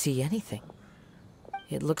can't see anything.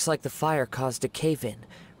 It looks like the fire caused a cave-in,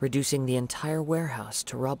 reducing the entire warehouse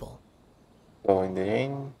to rubble. So in the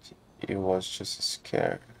end, it was just a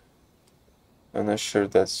scare. I'm not sure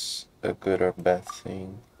that's a good or bad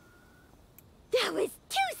thing. That was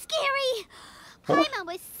too scary! Huh? Paimon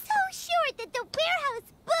was so sure that the warehouse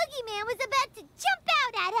boogeyman was about to jump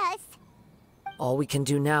out at us! All we can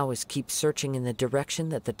do now is keep searching in the direction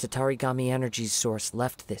that the Tatarigami energy source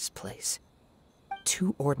left this place.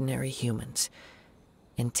 2 ordinary humans,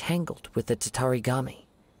 entangled with the Tatarigami.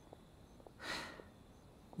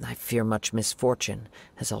 I fear much misfortune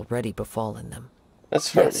has already befallen them.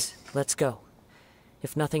 That's right. Yes, let's go.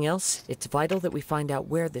 If nothing else, it's vital that we find out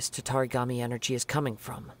where this Tatarigami energy is coming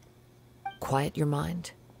from. Quiet your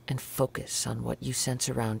mind and focus on what you sense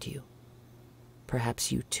around you.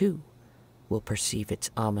 Perhaps you too will perceive its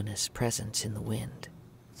ominous presence in the wind.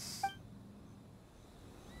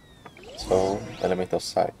 So, elemental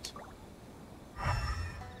sight.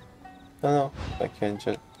 No, I can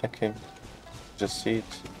just see it.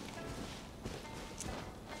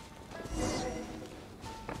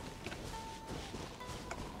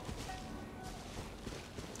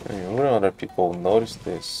 I wonder other people notice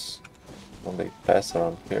this when they pass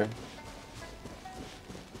around here.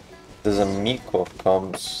 There's a Miko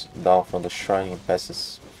comes down from the shrine and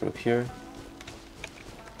passes through here.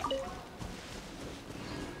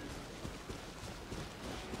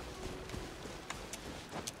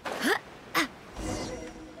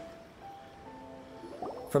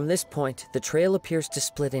 From this point, the trail appears to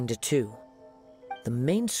split into 2. The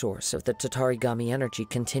main source of the Tatarigami energy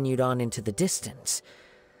continued on into the distance,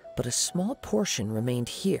 but a small portion remained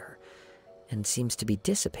here, and seems to be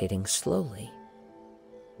dissipating slowly.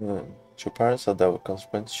 2 parts of that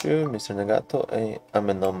correspond to Mr. Nagato and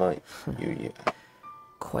Amenoma Yuya.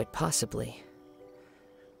 Quite possibly.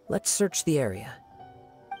 Let's search the area.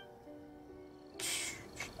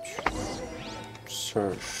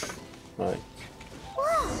 Search. Right.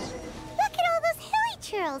 Whoa! Look at all those hilly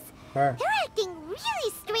churls! Where? They're acting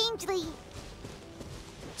really strangely.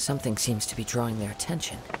 Something seems to be drawing their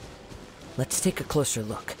attention. Let's take a closer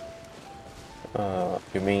look.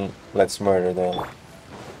 You mean let's murder them?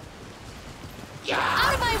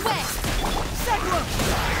 Out of my way!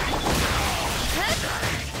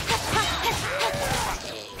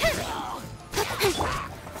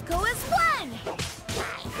 Go as one!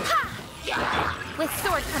 Ha! With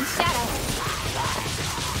sword comes shadow.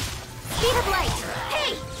 Speed of light!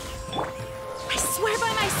 Hey! I swear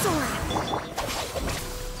by my sword!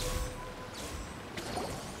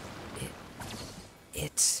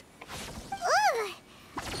 It's... Ugh!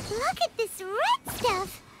 Look at this red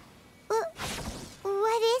stuff!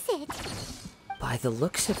 What is it? By the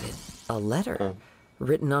looks of it, a letter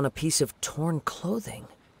written on a piece of torn clothing.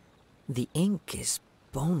 The ink is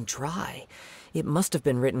bone dry. It must have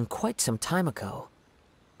been written quite some time ago.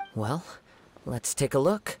 Well, let's take a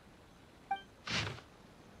look.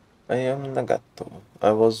 I am Nagato.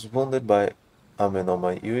 I was wounded by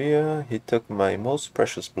Amenoma Yuya. He took my most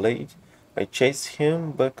precious blade. I chased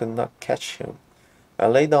him but could not catch him. I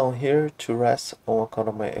lay down here to rest on account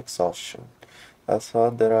of my exhaustion. I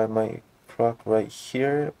thought that I might crack right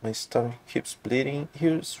here. My stomach keeps bleeding.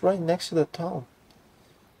 He's right next to the town.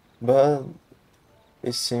 But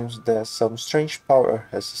it seems that some strange power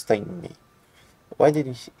has sustained me. Why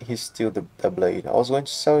did he steal the blade? I was going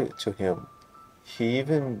to sell it to him. He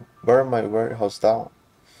even burned my warehouse down.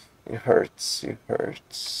 It hurts,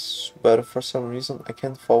 but for some reason I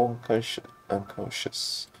can't fall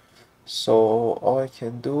unconscious. So all I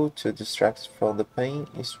can do to distract from the pain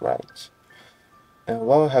is write. And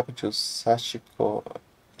what will happen to Sachiko,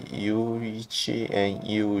 Yuichi, and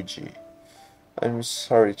Yuji? I'm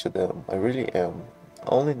sorry to them, I really am.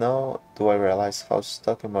 Only now do I realize how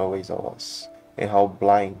stuck in my ways I was, and how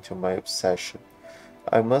blind to my obsession.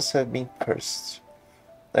 I must have been cursed.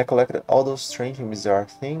 I collected all those strange and bizarre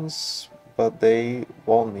things, but they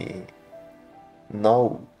won me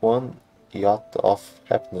no one yacht of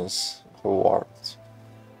happiness reward.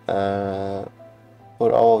 Uh,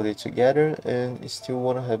 put all of it together, and it still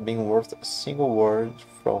wouldn't have been worth a single word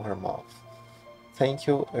from her mouth. Thank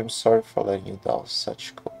you, I'm sorry for letting you down,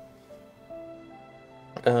 Sachiko.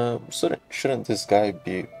 Shouldn't this guy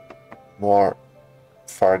be more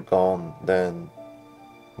far gone than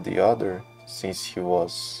the other, since he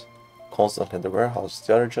was constantly in the warehouse?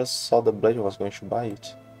 The other just saw the blade and was going to buy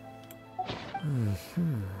it.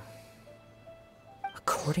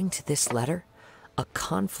 According to this letter, a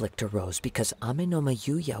conflict arose because Amenoma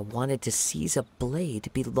Yuya wanted to seize a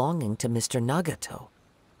blade belonging to Mr. Nagato.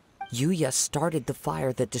 Yuya started the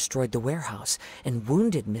fire that destroyed the warehouse and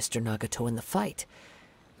wounded Mr. Nagato in the fight.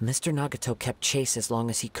 Mr. Nagato kept chase as long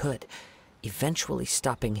as he could, eventually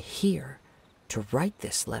stopping here to write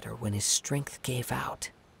this letter when his strength gave out.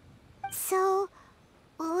 So,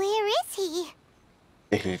 where is he?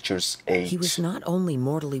 The Hilcher's age. He was not only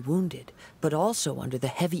mortally wounded, but also under the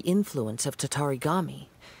heavy influence of Tatarigami.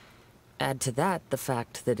 Add to that the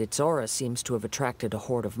fact that its aura seems to have attracted a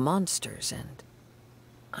horde of monsters, and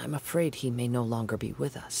I'm afraid he may no longer be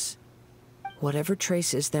with us. Whatever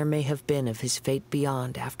traces there may have been of his fate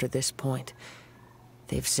beyond after this point,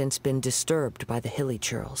 they've since been disturbed by the hilly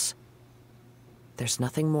churls. There's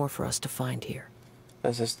nothing more for us to find here.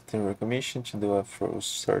 As a the commission to do a full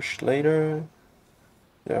search later.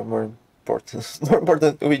 There are more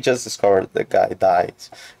important. We just discovered the guy died,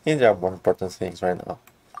 and there are more important things right now.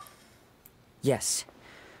 Yes.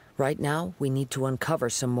 Right now, we need to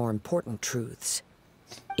uncover some more important truths.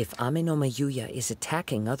 If Amenoma Yuya is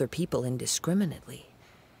attacking other people indiscriminately,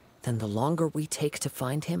 then the longer we take to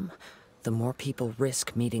find him, the more people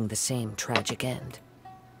risk meeting the same tragic end.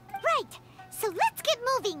 Right! So let's get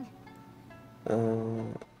moving!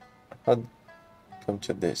 How'd come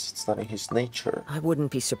to this? It's not in his nature. I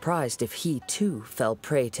wouldn't be surprised if he, too, fell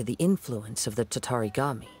prey to the influence of the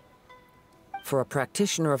Tatarigami. For a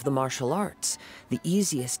practitioner of the martial arts, the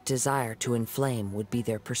easiest desire to inflame would be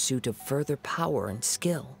their pursuit of further power and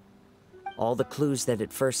skill. All the clues that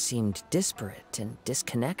at first seemed disparate and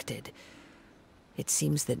disconnected, it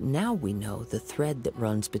seems that now we know the thread that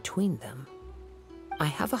runs between them. I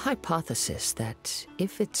have a hypothesis that,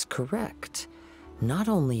 if it's correct, not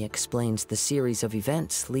only explains the series of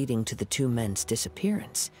events leading to the two men's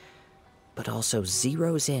disappearance, but also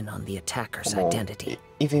zeroes in on the attacker's identity.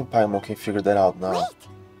 Even Paimon can figure that out now. Wait!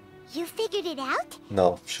 You figured it out?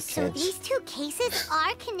 No, she So can't. these two cases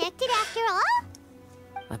are connected after all?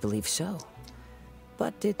 I believe so.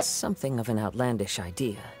 But it's something of an outlandish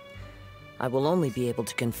idea. I will only be able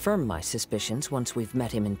to confirm my suspicions once we've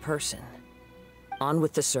met him in person. On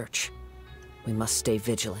with the search. We must stay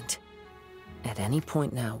vigilant. At any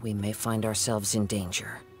point now, we may find ourselves in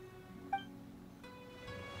danger.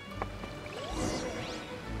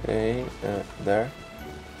 Okay, there.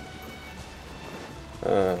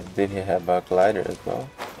 Did he have a glider as well?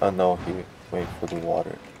 Oh no, he went for the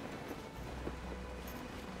water.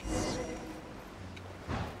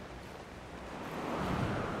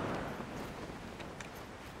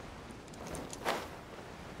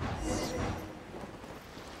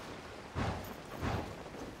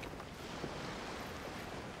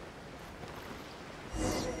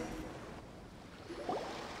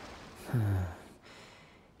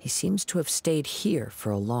 He seems to have stayed here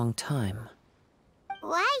for a long time.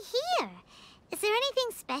 Why here? Is there anything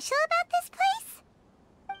special about this place?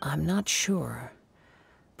 I'm not sure.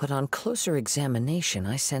 But on closer examination,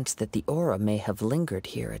 I sense that the aura may have lingered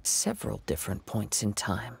here at several different points in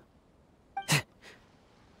time.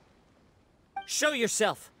 Show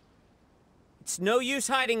yourself! It's no use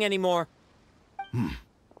hiding anymore.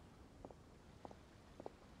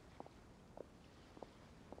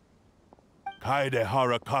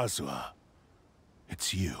 Kaedehara Kazuha.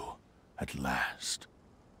 It's you, at last.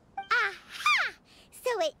 Aha! So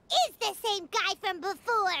it is the same guy from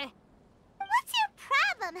before! What's your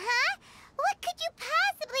problem, huh? What could you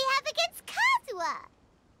possibly have against Kazuha?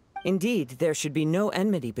 Indeed, there should be no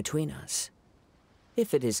enmity between us.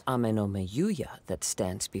 If it is Amenoma Yuya that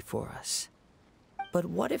stands before us. But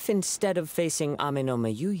what if instead of facing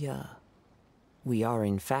Amenoma Yuya, we are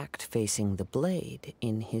in fact facing the blade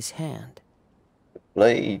in his hand?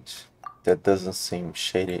 Blade? That doesn't seem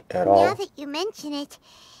shady at Now all. that you mention it,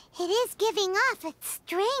 it is giving off a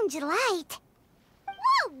strange light.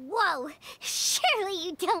 Whoa, whoa! Surely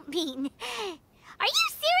you don't mean... Are you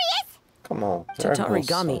serious? Come on, there goes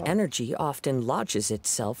Tatarigami some. energy often lodges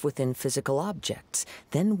itself within physical objects,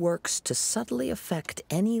 then works to subtly affect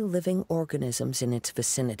any living organisms in its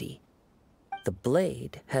vicinity. The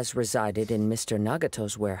blade has resided in Mr.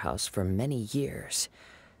 Nagato's warehouse for many years,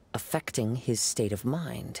 affecting his state of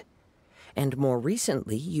mind, and more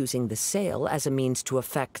recently using the sale as a means to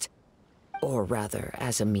affect, or rather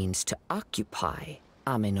as a means to occupy,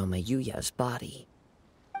 Ame no Mayuya's body.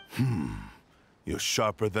 You're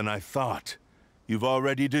sharper than I thought. You've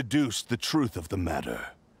already deduced the truth of the matter.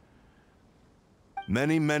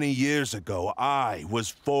 Many, many years ago, I was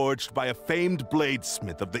forged by a famed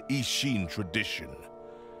bladesmith of the Ishin tradition.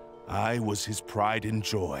 I was his pride and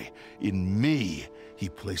joy. In me, he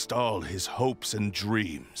placed all his hopes and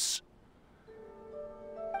dreams.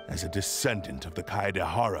 As a descendant of the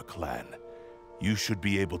Kaedehara clan, you should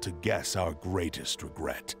be able to guess our greatest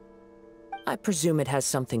regret. I presume it has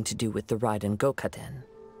something to do with the Raiden Gokaden.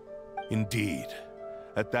 Indeed.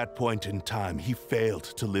 At that point in time, he failed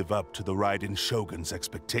to live up to the Raiden Shogun's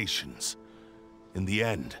expectations. In the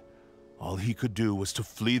end, all he could do was to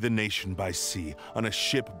flee the nation by sea on a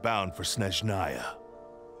ship bound for Snezhnaya.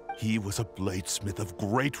 He was a bladesmith of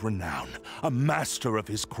great renown, a master of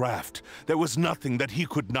his craft. There was nothing that he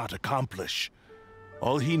could not accomplish.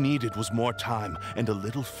 All he needed was more time and a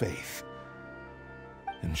little faith.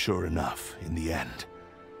 And sure enough, in the end,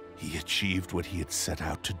 he achieved what he had set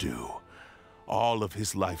out to do. All of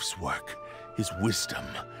his life's work, his wisdom,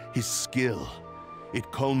 his skill,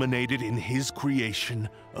 it culminated in his creation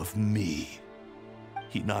of me.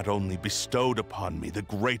 He not only bestowed upon me the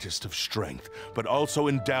greatest of strength, but also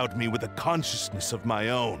endowed me with a consciousness of my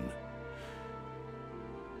own.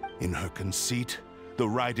 In her conceit, the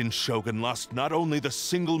Raiden Shogun lost not only the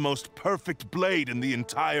single most perfect blade in the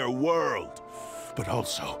entire world, but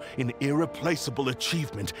also an irreplaceable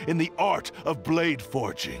achievement in the art of blade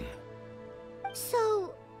forging.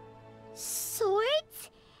 So, swords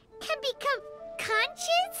can become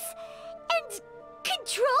conscious and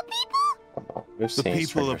control people? We've The seen people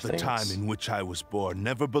stranger of the things. time in which I was born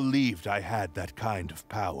never believed I had that kind of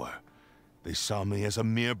power. They saw me as a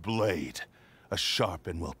mere blade, a sharp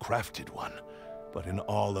and well-crafted one, but in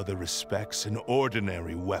all other respects an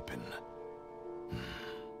ordinary weapon.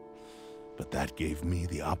 But that gave me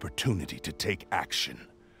the opportunity to take action.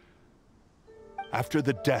 After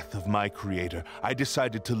the death of my creator, I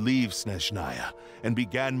decided to leave Snezhnaya and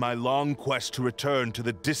began my long quest to return to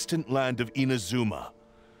the distant land of Inazuma.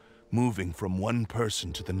 Moving from one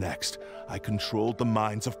person to the next, I controlled the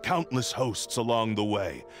minds of countless hosts along the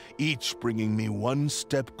way, each bringing me one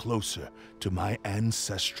step closer to my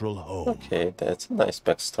ancestral home. Okay, that's a nice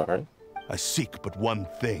backstory. I seek but one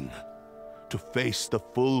thing: to face the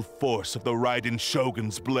full force of the Raiden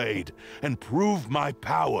Shogun's blade and prove my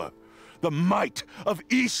power, the might of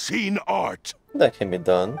Ishin art. That can be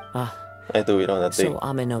done. I do it on a So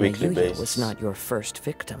Ame no weekly Mayuya basis. was not your first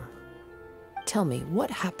victim. Tell me,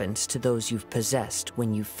 what happens to those you've possessed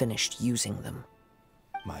when you've finished using them?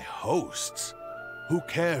 My hosts? Who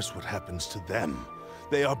cares what happens to them?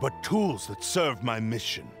 They are but tools that serve my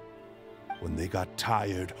mission. When they got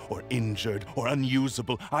tired, or injured, or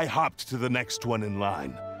unusable, I hopped to the next one in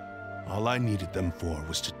line. All I needed them for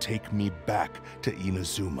was to take me back to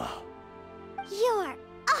Inazuma. You're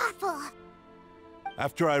awful.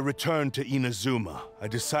 After I returned to Inazuma, I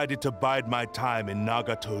decided to bide my time in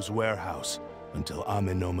Nagato's warehouse until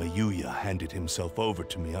Ame no Mayuya handed himself over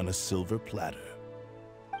to me on a silver platter.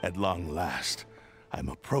 At long last, I'm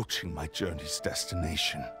approaching my journey's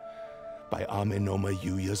destination. By Ame no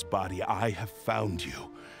Mayuya's body, I have found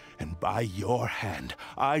you, and by your hand,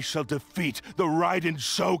 I shall defeat the Raiden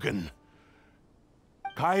Shogun.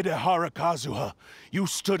 Kaedehara Kazuha, you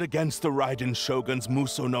stood against the Raiden Shogun's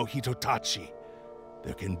Muso no Hitotachi.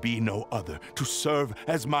 There can be no other to serve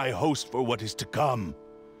as my host for what is to come.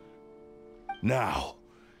 Now,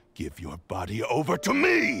 give your body over to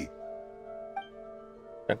me!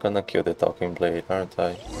 I'm gonna kill the talking blade, aren't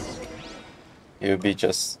I? You'll be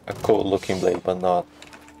just a cool looking blade, but not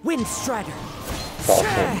Wind Strider!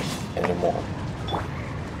 talking anymore.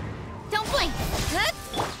 Don't blink.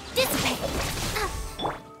 Dissipate.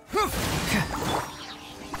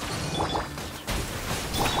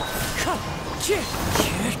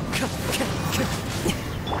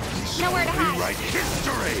 Nowhere to hide. Rewrite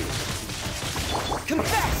history!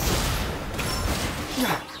 Confess!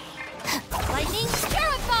 Lightning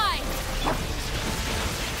terrified.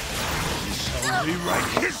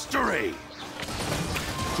 Rewrite history!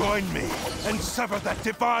 Join me and sever that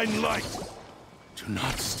divine light! Do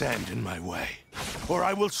not stand in my way, or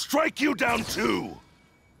I will strike you down too!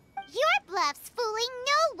 Your bluff's fooling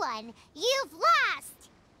no one. You've lost.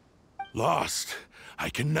 Lost. I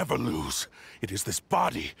can never lose. It is this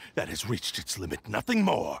body that has reached its limit, nothing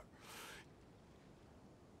more.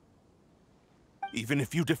 Even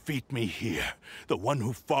if you defeat me here, the one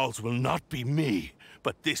who falls will not be me,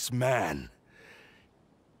 but this man.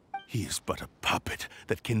 He is but a puppet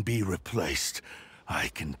that can be replaced. I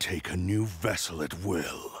can take a new vessel at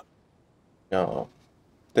will. No.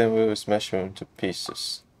 Then we will smash you into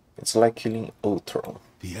pieces. It's like killing Ultron.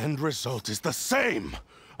 The end result is the same!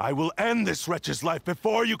 I will end this wretch's life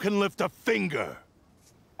before you can lift a finger!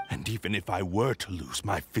 And even if I were to lose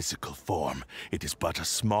my physical form, it is but a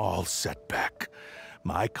small setback.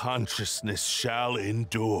 My consciousness shall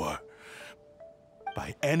endure.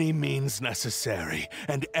 By any means necessary,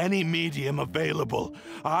 and any medium available,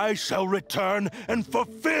 I shall return and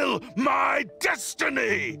fulfill my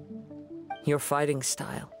destiny! Your fighting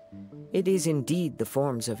style. It is indeed the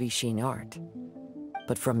forms of Ishin art.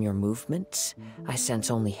 But from your movements, I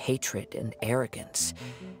sense only hatred and arrogance,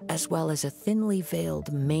 as well as a thinly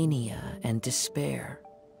veiled mania and despair.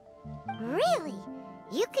 Really?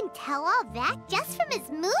 You can tell all that just from his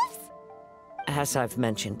moves? As I've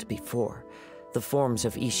mentioned before, the forms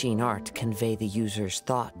of Ishin art convey the user's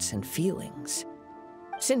thoughts and feelings.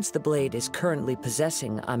 Since the blade is currently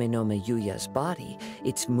possessing Aminome Yuya's body,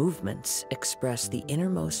 its movements express the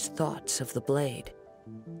innermost thoughts of the blade.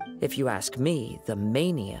 If you ask me, the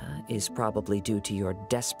mania is probably due to your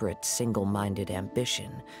desperate, single-minded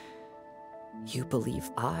ambition. You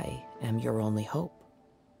believe I am your only hope.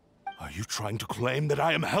 Are you trying to claim that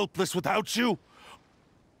I am helpless without you?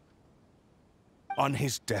 On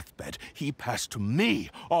his deathbed, he passed to me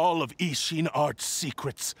all of Ishin Art's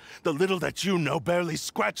secrets. The little that you know barely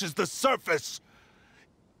scratches the surface.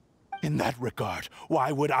 In that regard,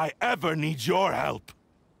 why would I ever need your help?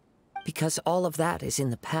 Because all of that is in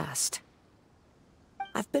the past.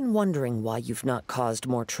 I've been wondering why you've not caused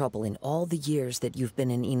more trouble in all the years that you've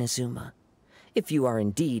been in Inazuma. If you are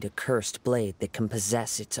indeed a cursed blade that can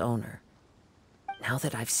possess its owner. Now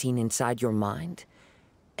that I've seen inside your mind,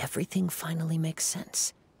 everything finally makes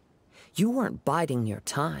sense. You weren't biding your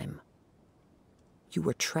time. You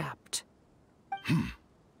were trapped.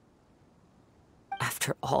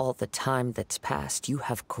 After all the time that's passed, you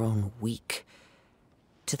have grown weak.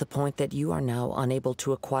 To the point that you are now unable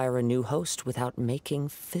to acquire a new host without making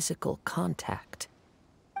physical contact.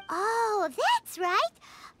 Oh, that's right.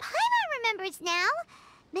 Paimon remembers now.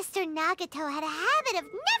 Mr. Nagato had a habit of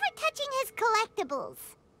never touching his collectibles.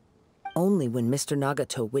 Only when Mr.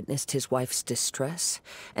 Nagato witnessed his wife's distress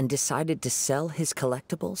and decided to sell his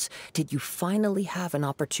collectibles did you finally have an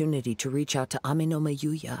opportunity to reach out to Aminome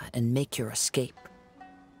Yuya and make your escape.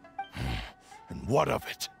 And what of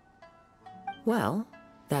it? Well,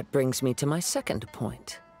 that brings me to my second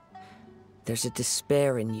point. There's a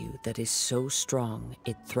despair in you that is so strong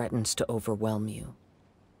it threatens to overwhelm you.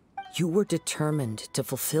 You were determined to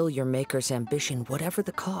fulfill your maker's ambition, whatever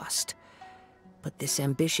the cost. But this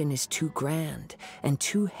ambition is too grand and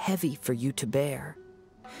too heavy for you to bear.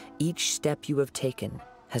 Each step you have taken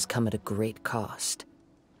has come at a great cost.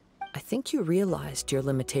 I think you realized your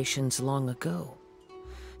limitations long ago.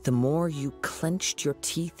 The more you clenched your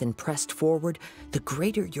teeth and pressed forward, the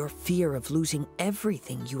greater your fear of losing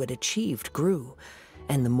everything you had achieved grew,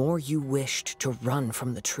 and the more you wished to run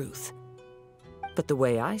from the truth. But the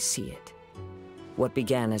way I see it, what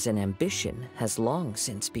began as an ambition has long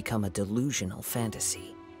since become a delusional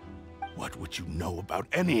fantasy. What would you know about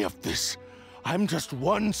any of this? I'm just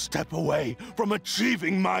one step away from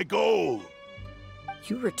achieving my goal!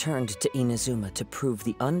 You returned to Inazuma to prove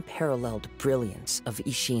the unparalleled brilliance of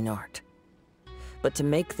Ishin art. But to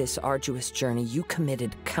make this arduous journey, you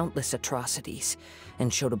committed countless atrocities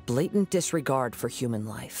and showed a blatant disregard for human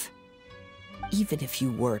life. Even if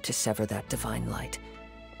you were to sever that divine light,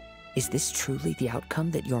 is this truly the outcome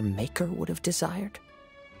that your maker would have desired?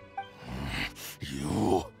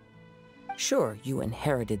 You... Sure, you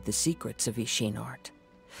inherited the secrets of Ishin art.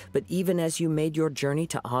 But even as you made your journey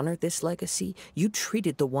to honor this legacy, you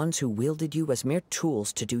treated the ones who wielded you as mere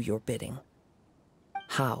tools to do your bidding.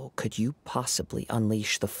 How could you possibly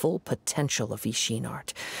unleash the full potential of Ishin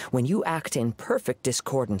art when you act in perfect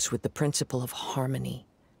discordance with the principle of harmony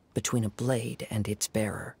between a blade and its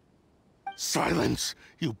bearer? Silence,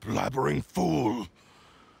 you blabbering fool!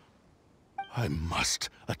 I must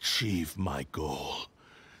achieve my goal.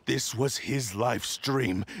 This was his life's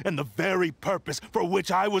dream, and the very purpose for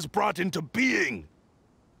which I was brought into being.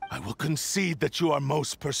 I will concede that you are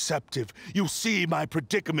most perceptive. You see my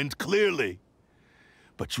predicament clearly.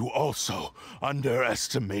 But you also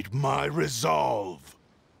underestimate my resolve.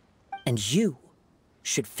 And you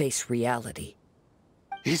should face reality.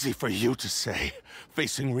 Easy for you to say.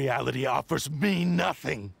 Facing reality offers me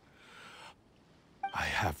nothing. I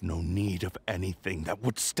have no need of anything that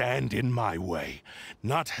would stand in my way.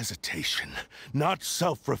 Not hesitation, not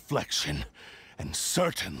self-reflection, and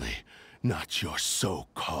certainly not your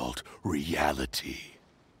so-called reality.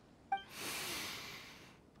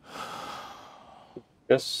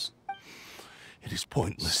 Yes. It is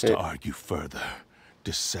pointless to argue further,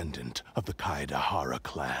 descendant of the Kaedahara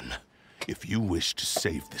clan. If you wish to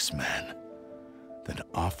save this man, then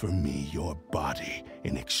offer me your body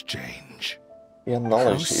in exchange. We How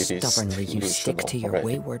acknowledge it is stubbornly you stick to your already.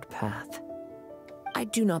 wayward path. I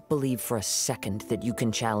do not believe for a second that you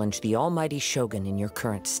can challenge the almighty Shogun in your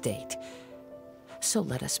current state. So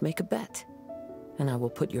let us make a bet, and I will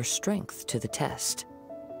put your strength to the test.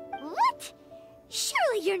 What?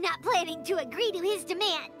 Surely you're not planning to agree to his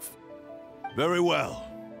demands. Very well.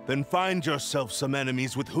 Then find yourself some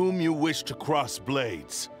enemies with whom you wish to cross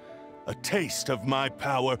blades. A taste of my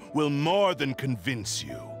power will more than convince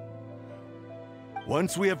you.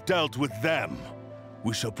 Once we have dealt with them,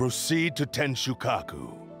 we shall proceed to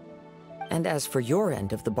Tenshukaku. And as for your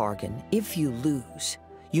end of the bargain, if you lose,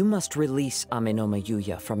 you must release Amenoma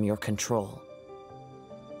Yuya from your control.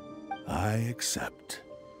 I accept.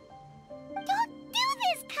 Don't do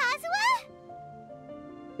this, Kazuha!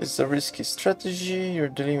 It's a risky strategy. You're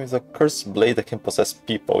dealing with a cursed blade that can possess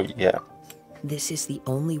people, yeah. This is the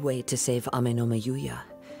only way to save Amenoma Yuya.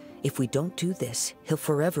 If we don't do this, he'll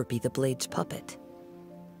forever be the blade's puppet.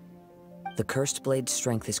 The cursed blade's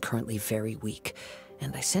strength is currently very weak,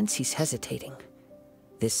 and I sense he's hesitating.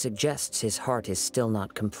 This suggests his heart is still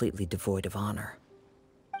not completely devoid of honor.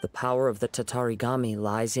 The power of the Tatarigami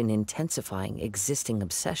lies in intensifying existing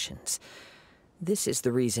obsessions. This is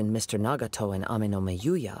the reason Mr. Nagato and Amenoma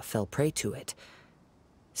Yuya fell prey to it.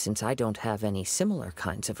 Since I don't have any similar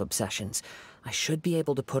kinds of obsessions, I should be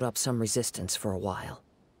able to put up some resistance for a while.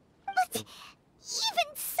 But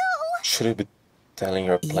even so... Should we be telling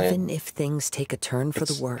your plan? Even if things take a turn for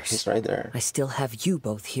the worse, he's right there. I still have you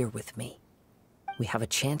both here with me. We have a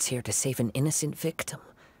chance here to save an innocent victim.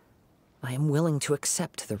 I am willing to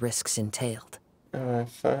accept the risks entailed. Alright,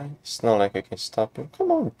 fine. It's not like I can stop him.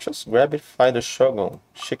 Come on, just grab it, fight the Shogun.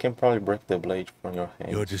 She can probably break the blade from your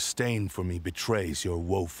hand. Your disdain for me betrays your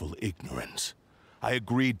woeful ignorance. I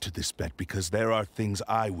agreed to this bet because there are things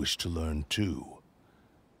I wish to learn too.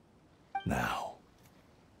 Now,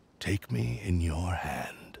 take me in your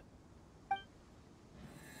hand.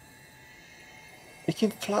 He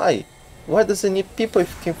can fly. Why does he need people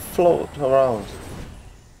if he can float around?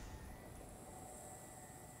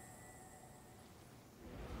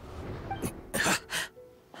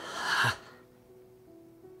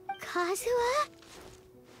 Kazuha?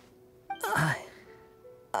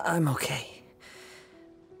 I'm okay.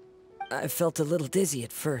 I felt a little dizzy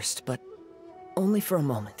at first, but only for a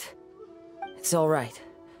moment. It's all right.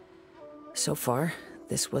 So far,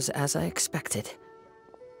 this was as I expected.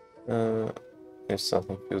 If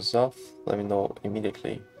something feels off, let me know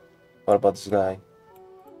immediately. What about this guy?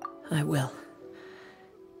 I will.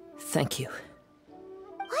 Thank you.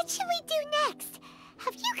 What should we do next?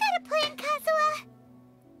 Have you got a plan, Kazuha?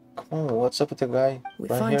 Come on, what's up with the guy? We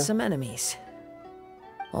right find here? some enemies.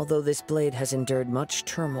 Although this blade has endured much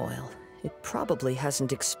turmoil, it probably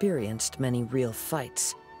hasn't experienced many real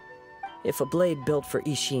fights. If a blade built for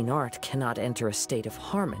Ishin art cannot enter a state of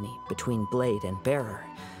harmony between blade and bearer,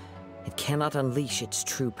 it cannot unleash its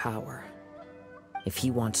true power. If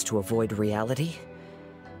he wants to avoid reality,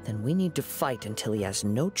 then we need to fight until he has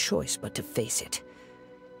no choice but to face it.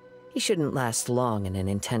 He shouldn't last long in an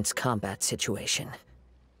intense combat situation.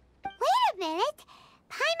 Wait a minute!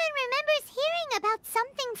 Paimon remembers hearing about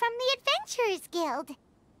something from the Adventurers Guild.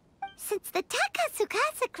 Since the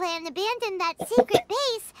Takasukasa clan abandoned that secret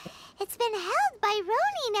base, it's been held by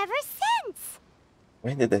Ronin ever since.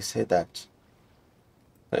 When did they say that?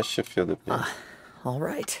 I should feel the pain. All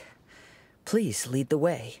right. Please lead the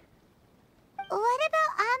way. What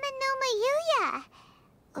about Amenoma Yuya?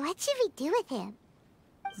 What should we do with him?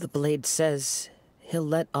 The blade says he'll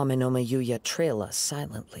let Amenoma Yuya trail us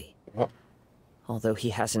silently. What? Although he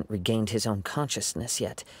hasn't regained his own consciousness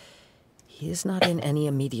yet, he is not in any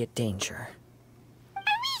immediate danger. Are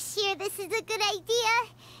we sure this is a good idea?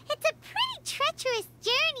 It's a pretty treacherous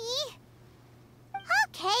journey.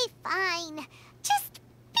 Okay, fine. Just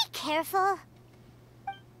be careful.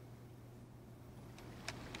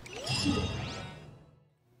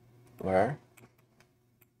 Where?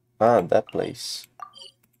 Ah, that place.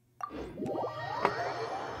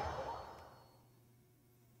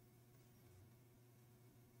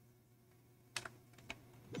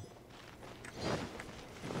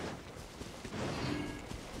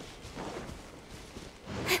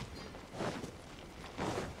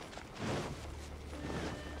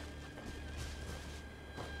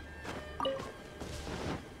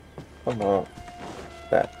 Come on.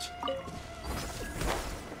 That.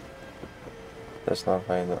 That's not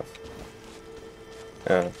high enough.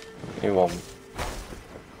 Yeah, it won't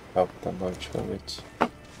help that much of it.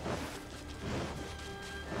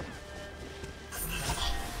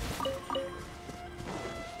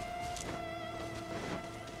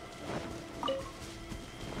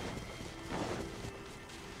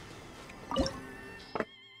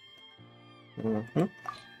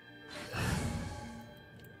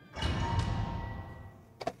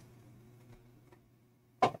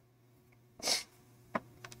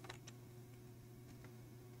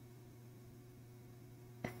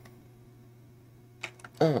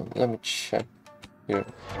 Let me check here.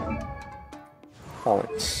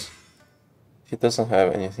 Alex. He doesn't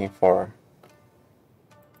have anything for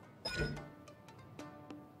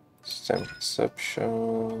stem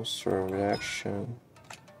conception, through reaction.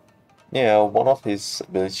 Yeah, one of his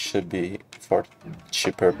abilities should be for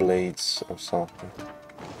cheaper blades or something.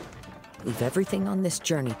 Leave everything on this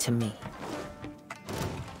journey to me.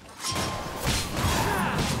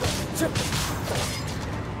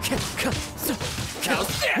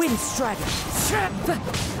 Wind Strider!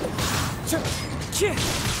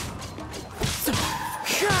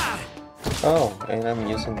 Oh, and I'm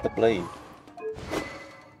using the blade.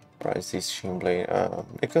 Price this blade.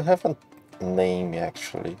 It could have a name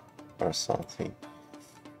actually, or something.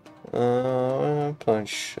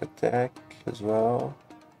 Punch attack as well.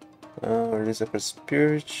 Release a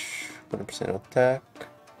spirit, 100% attack.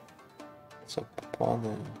 So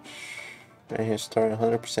opponent. And he's storing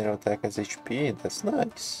 100% attack as HP. That's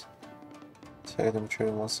nice. Attack the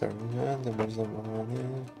material monster. And the monster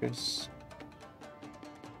increase.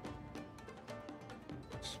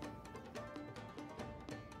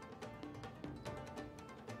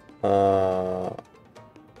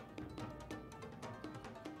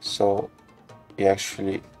 So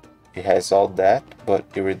it has all that, but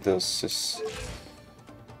it reduces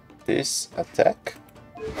this attack.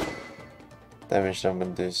 Damage done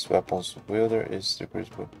when this weapon's wielder is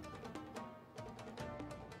decreased.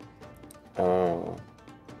 Oh,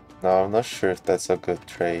 no, I'm not sure if that's a good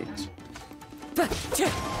trade.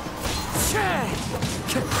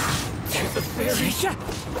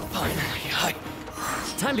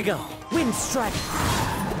 Time to go. Wind Strider.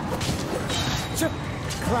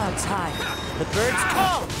 Clouds high. The birds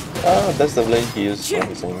call. Oh, that's the blade he used for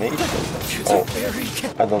his animation. Oh,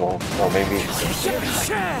 I don't know. No, maybe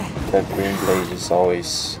that green blade is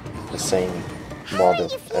always the same model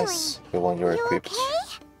as the one you're equipped.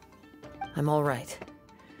 I'm all right.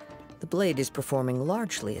 The blade is performing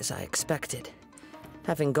largely as I expected.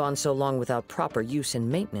 Having gone so long without proper use and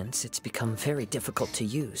maintenance, it's become very difficult to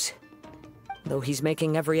use. Though he's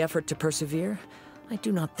making every effort to persevere, I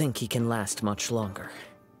do not think he can last much longer.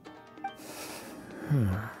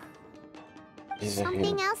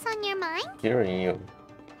 Something else on your mind? Hearing you.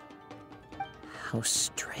 How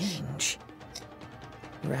strange.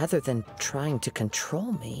 Rather than trying to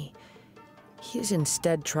control me, he is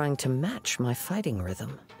instead trying to match my fighting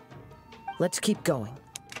rhythm. Let's keep going.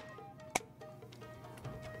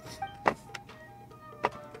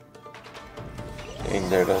 And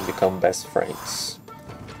they're gonna become best friends.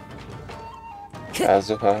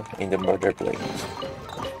 Kazuha and the Murder Blade.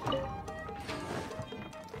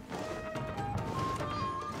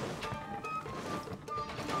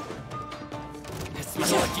 It's my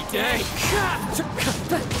lucky day!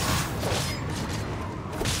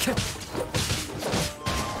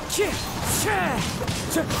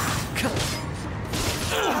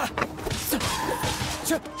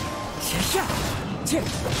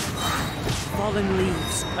 Fallen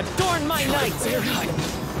leaves, adorn my night!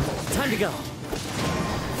 Time to go.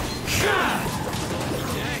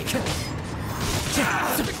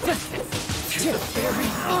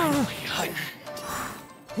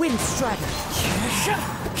 Wind Strider!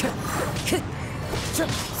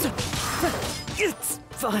 It's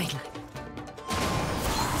fine.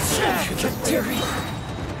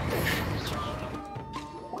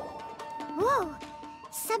 Whoa,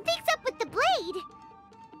 something's up with the blade.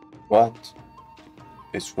 What?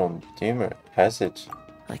 It's from Dimmer, has it?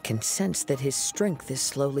 I can sense that his strength is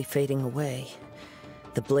slowly fading away.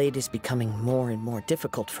 The blade is becoming more and more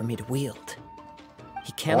difficult for me to wield.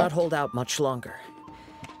 He cannot hold out much longer.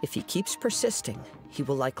 If he keeps persisting, he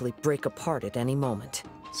will likely break apart at any moment.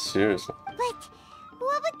 Seriously? But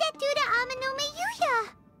what would that do to Amanome Yuya?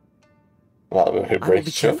 Well, will he I will break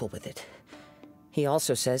be too? careful with it. He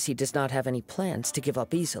also says he does not have any plans to give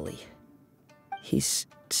up easily. He's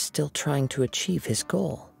still trying to achieve his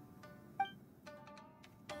goal.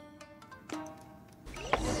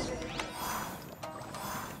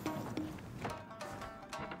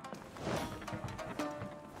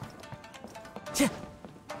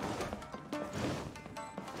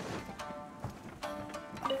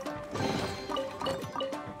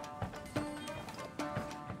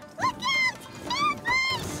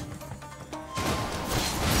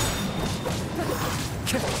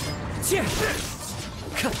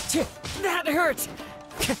 That hurt!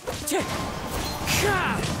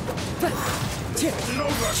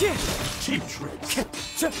 Cheap tricks.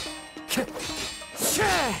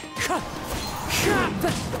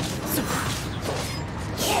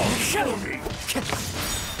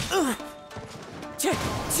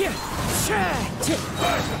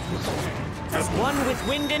 As one with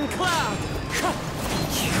wind and cloud!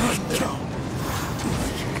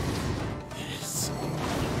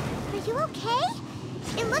 Are you okay?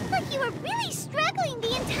 It looked like you were really struggling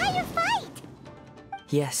the entire fight.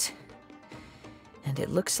 Yes. And it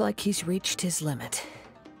looks like he's reached his limit.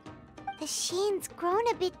 The sheen's grown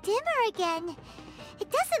a bit dimmer again.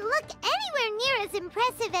 It doesn't look anywhere near as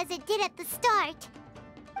impressive as it did at the start.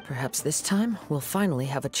 Perhaps this time, we'll finally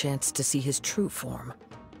have a chance to see his true form.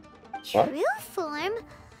 What? True form?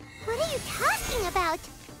 What are you talking about?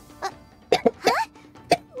 Huh?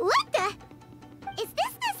 What the? Is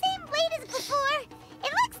this the same blade as before?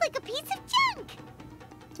 It looks like a piece of junk.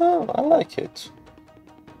 Oh, I like it.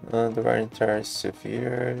 The wear and tear is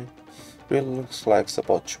severe. Really looks like it's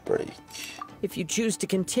about to break. If you choose to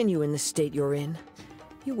continue in the state you're in,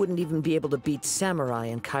 you wouldn't even be able to beat Samurai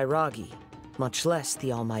and Kairagi, much less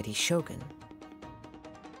the almighty Shogun.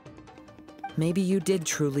 Maybe you did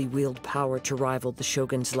truly wield power to rival the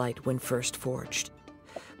Shogun's light when first forged.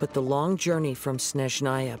 But the long journey from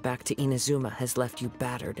Snezhnaya back to Inazuma has left you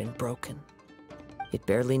battered and broken. It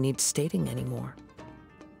barely needs stating anymore.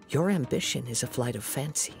 Your ambition is a flight of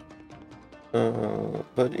fancy.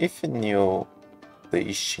 But if you knew the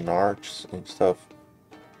Ishin arts and stuff,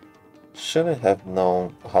 shouldn't have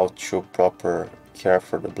known how to proper care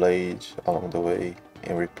for the blade along the way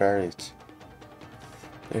and repair it.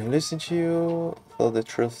 If he listened to you, though the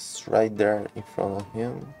truth's right there in front of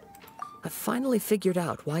him. I finally figured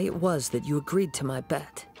out why it was that you agreed to my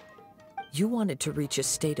bet. You wanted to reach a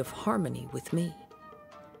state of harmony with me.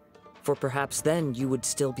 For perhaps then you would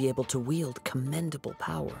still be able to wield commendable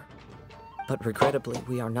power. But regrettably,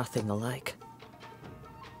 we are nothing alike.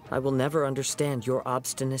 I will never understand your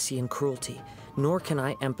obstinacy and cruelty, nor can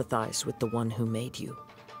I empathize with the one who made you.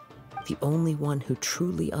 The only one who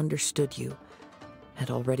truly understood you had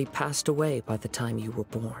already passed away by the time you were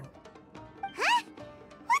born. Huh?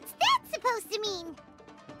 What's that supposed to mean?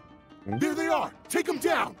 There they are! Take them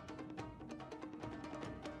down!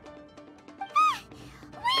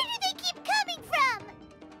 Where do they keep coming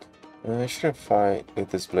from? I shouldn't fight with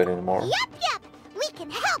this blade anymore. Yup. We can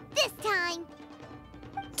help this time.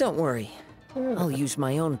 Don't worry. I'll use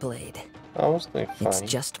my own blade. I was doing fine. It's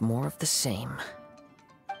just more of the same.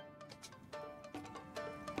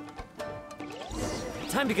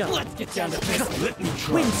 Time to go. Let's get down to business. Let me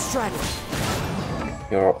try. Wind strategy.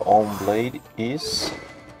 Your own blade is...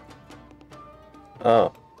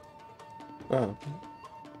 Oh.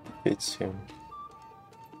 It's him.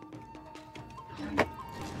 I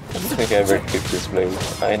don't think I ever equipped this blade.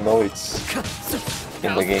 I know it's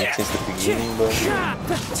in the game since the beginning, but...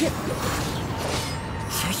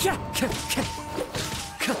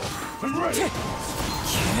 I'm ready!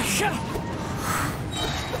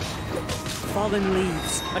 Fallen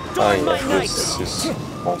leaves, Ah, adorn my yeah, night! this is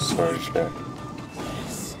all storage there.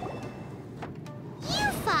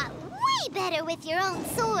 You fought way better with your own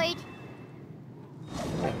sword.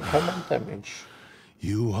 How much damage?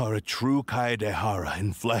 You are a true Kaedehara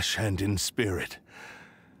in flesh and in spirit.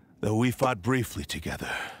 Though we fought briefly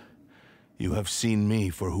together, you have seen me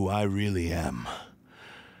for who I really am.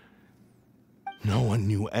 No one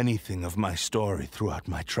knew anything of my story throughout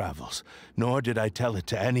my travels, nor did I tell it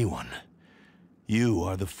to anyone. You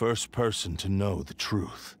are the first person to know the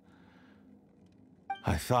truth.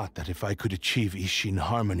 I thought that if I could achieve Ishin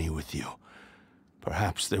harmony with you,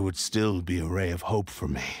 perhaps there would still be a ray of hope for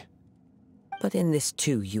me. But in this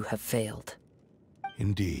too, you have failed.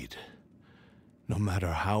 Indeed. No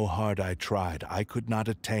matter how hard I tried, I could not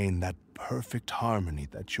attain that perfect harmony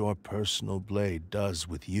that your personal blade does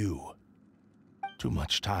with you. Too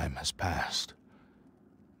much time has passed.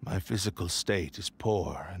 My physical state is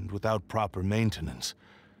poor, and without proper maintenance,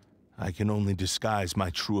 I can only disguise my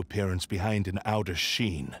true appearance behind an outer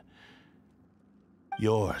sheen.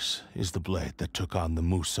 Yours is the blade that took on the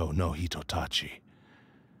Muso no Hitotachi.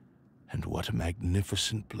 And what a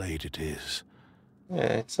magnificent blade it is.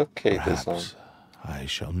 Yeah, it's okay, this one. Perhaps I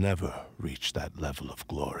shall never reach that level of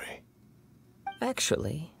glory.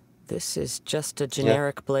 Actually, this is just a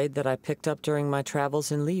generic blade that I picked up during my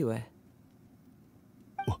travels in Liyue.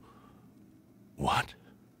 What?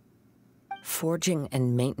 Forging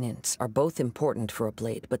and maintenance are both important for a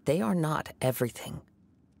blade, but they are not everything.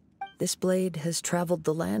 This blade has traveled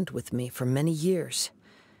the land with me for many years,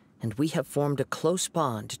 and we have formed a close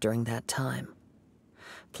bond during that time.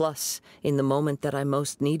 Plus, in the moment that I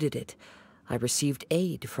most needed it, I received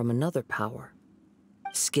aid from another power.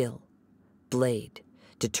 Skill, blade,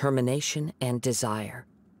 determination, and desire.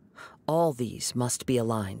 All these must be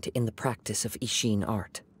aligned in the practice of Ishin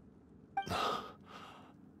art.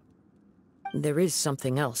 There is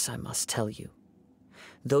something else I must tell you.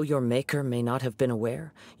 Though your maker may not have been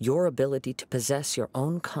aware, your ability to possess your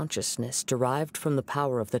own consciousness derived from the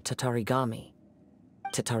power of the Tatarigami.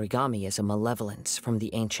 Tatarigami is a malevolence from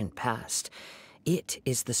the ancient past. It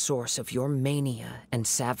is the source of your mania and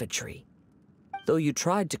savagery. Though you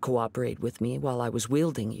tried to cooperate with me while I was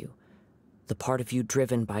wielding you, the part of you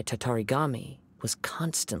driven by Tatarigami was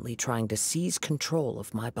constantly trying to seize control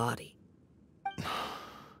of my body.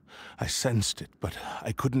 I sensed it, but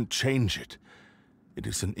I couldn't change it. It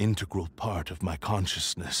is an integral part of my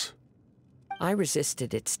consciousness. I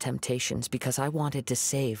resisted its temptations because I wanted to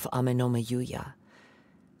save Amenoma Yuya.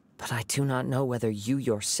 But I do not know whether you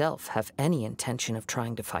yourself have any intention of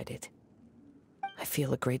trying to fight it. I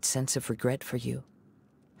feel a great sense of regret for you.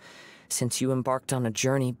 Since you embarked on a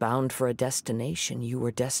journey bound for a destination you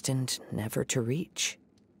were destined never to reach.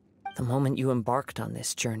 The moment you embarked on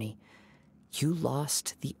this journey, you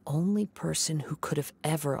lost the only person who could have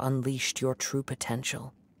ever unleashed your true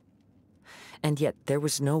potential. And yet there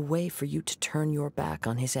was no way for you to turn your back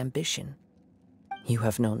on his ambition. You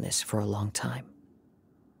have known this for a long time.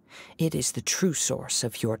 It is the true source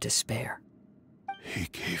of your despair. He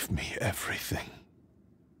gave me everything.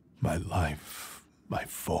 My life, my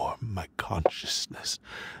form, my consciousness,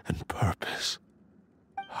 and purpose.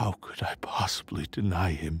 How could I possibly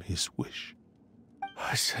deny him his wish?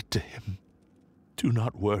 I said to him, "Do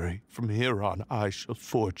not worry, from here on I shall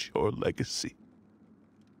forge your legacy."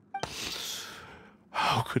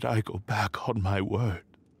 How could I go back on my word?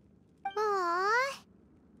 Aww.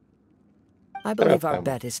 I believe our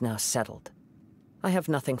bet is now settled. I have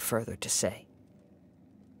nothing further to say.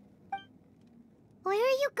 Where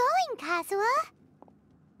are you going, Kazuha?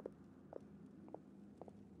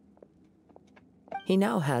 He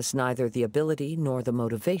now has neither the ability nor the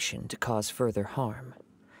motivation to cause further harm.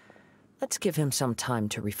 Let's give him some time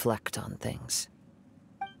to reflect on things.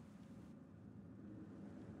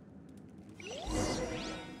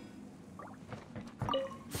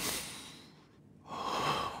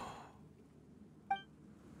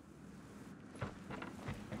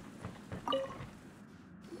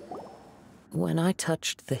 When I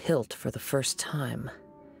touched the hilt for the first time,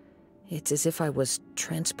 it's as if I was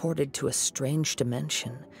transported to a strange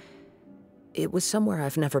dimension. It was somewhere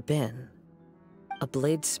I've never been. A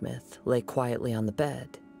bladesmith lay quietly on the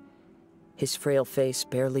bed, his frail face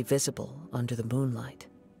barely visible under the moonlight.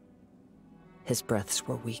 His breaths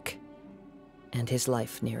were weak, and his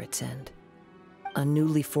life near its end. A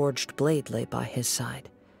newly forged blade lay by his side,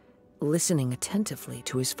 listening attentively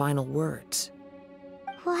to his final words.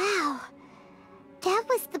 Wow. That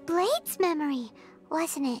was the Blade's memory,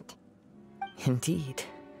 wasn't it? Indeed.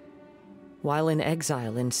 While in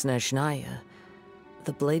exile in Snezhnaya,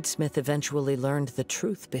 the bladesmith eventually learned the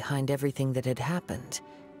truth behind everything that had happened.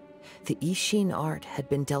 The Ishin art had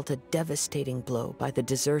been dealt a devastating blow by the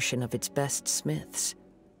desertion of its best smiths.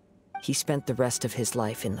 He spent the rest of his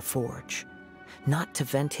life in the forge, not to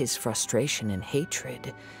vent his frustration and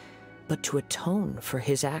hatred, but to atone for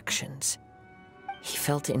his actions. He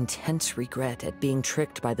felt intense regret at being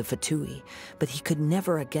tricked by the Fatui, but he could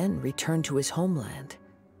never again return to his homeland.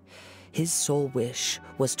 His sole wish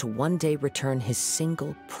was to one day return his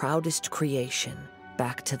single, proudest creation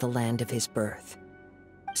back to the land of his birth.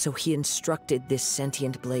 So he instructed this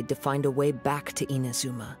sentient blade to find a way back to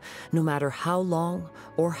Inazuma, no matter how long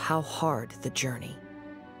or how hard the journey.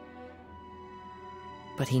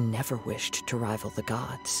 But he never wished to rival the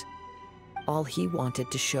gods. All he wanted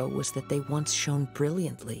to show was that they once shone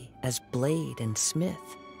brilliantly as blade and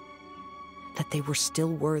smith, that they were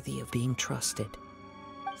still worthy of being trusted.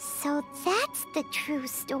 So that's the true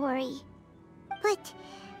story. But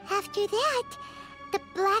after that, the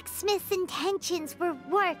blacksmith's intentions were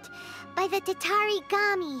worked by the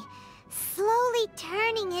Tatarigami, slowly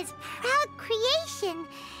turning his proud creation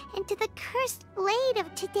into the cursed blade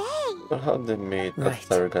of today. But how they made a Right.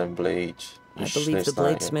 Thurgan blade? I believe the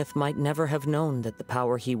bladesmith might never have known that the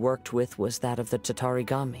power he worked with was that of the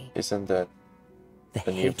Tatarigami. Isn't that The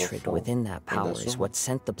an evil hatred from within that power is Inazuma? what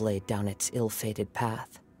sent the blade down its ill-fated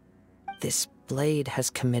path. This blade has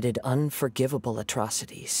committed unforgivable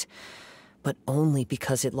atrocities, but only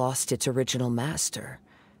because it lost its original master.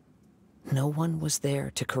 No one was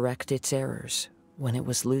there to correct its errors when it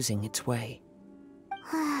was losing its way.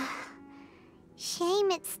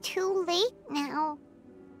 Shame it's too late now.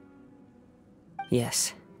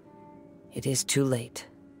 Yes, it is too late.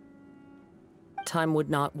 Time would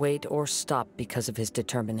not wait or stop because of his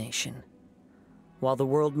determination. While the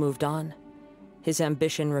world moved on, his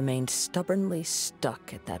ambition remained stubbornly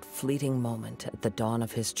stuck at that fleeting moment at the dawn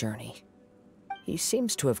of his journey. He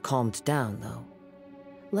seems to have calmed down, though.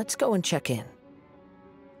 Let's go and check in.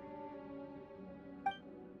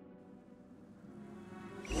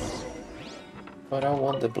 But I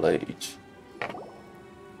want the blade.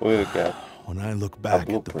 We'll get When I look a back at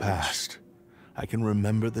the blueprint. past, I can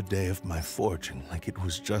remember the day of my forging like it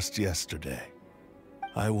was just yesterday.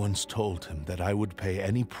 I once told him that I would pay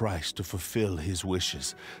any price to fulfill his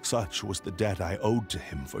wishes. Such was the debt I owed to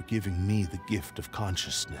him for giving me the gift of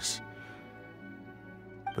consciousness.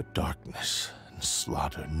 But darkness and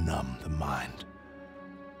slaughter numb the mind.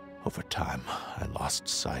 Over time, I lost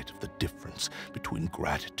sight of the difference between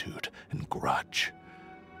gratitude and grudge.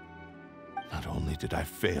 Not only did I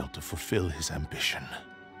fail to fulfill his ambition,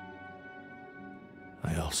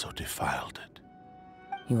 I also defiled it.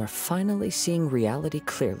 You are finally seeing reality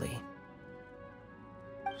clearly.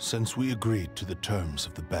 Since we agreed to the terms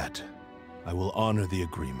of the bet, I will honor the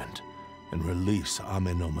agreement and release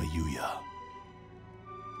Amenoma Yuya.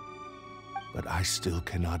 But I still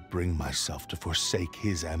cannot bring myself to forsake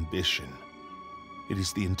his ambition. It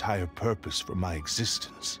is the entire purpose for my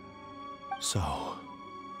existence. So,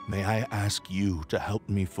 may I ask you to help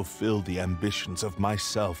me fulfill the ambitions of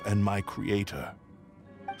myself and my creator?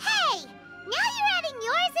 Hey! Now you're adding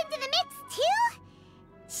yours into the mix, too?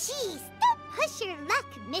 Jeez, don't push your luck,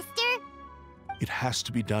 mister. It has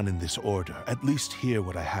to be done in this order. At least hear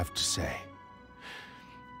what I have to say.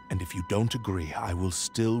 And if you don't agree, I will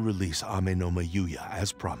still release Amenoma Yuya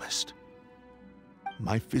as promised.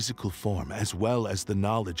 My physical form, as well as the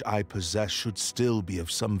knowledge I possess, should still be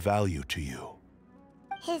of some value to you.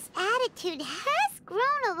 His attitude has grown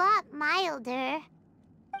a lot milder.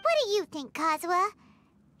 What do you think, Kazuha?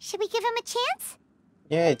 Should we give him a chance?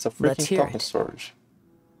 Yeah, it's a Let's freaking hear talking it. sword.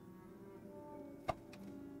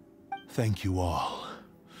 Thank you all.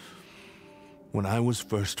 When I was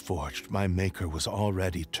first forged, my maker was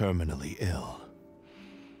already terminally ill.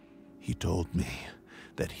 He told me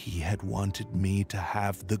that he had wanted me to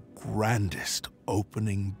have the grandest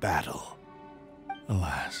opening battle.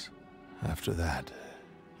 Alas, after that,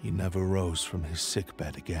 he never rose from his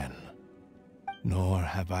sickbed again. Nor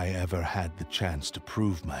have I ever had the chance to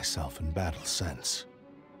prove myself in battle since.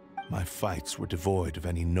 My fights were devoid of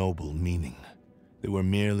any noble meaning. They were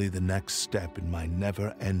merely the next step in my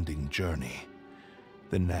never-ending journey.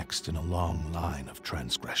 The next in a long line of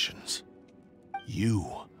transgressions. You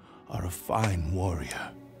are a fine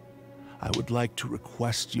warrior. I would like to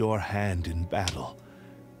request your hand in battle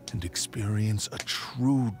and experience a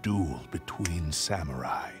true duel between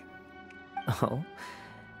samurai. Oh?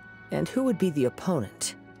 And who would be the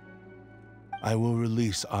opponent? I will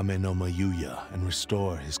release Amenoma Yuya and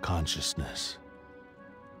restore his consciousness.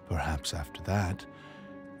 Perhaps after that,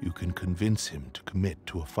 you can convince him to commit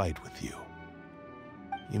to a fight with you.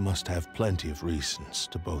 You must have plenty of reasons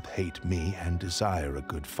to both hate me and desire a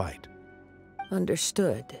good fight.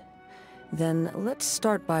 Understood. Then let's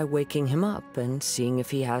start by waking him up and seeing if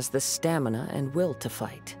he has the stamina and will to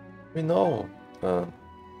fight. We know a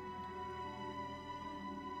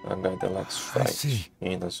guy that likes I fight see.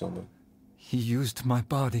 in Azuma. He used my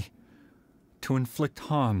body to inflict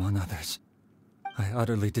harm on others. I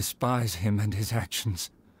utterly despise him and his actions.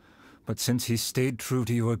 But since he stayed true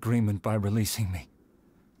to your agreement by releasing me,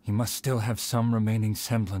 he must still have some remaining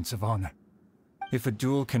semblance of honor. If a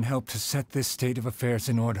duel can help to set this state of affairs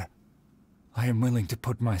in order, I am willing to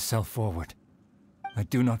put myself forward. I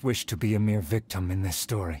do not wish to be a mere victim in this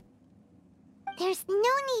story. There's no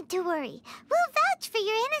need to worry. We'll vouch for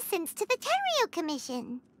your innocence to the Tenryu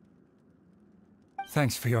Commission.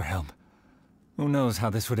 Thanks for your help. Who knows how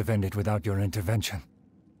this would have ended without your intervention?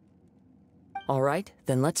 All right,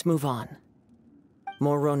 then let's move on.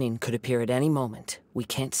 More Ronin could appear at any moment. We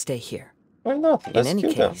can't stay here. Why not? In Let's any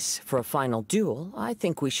kill them. case, for a final duel, I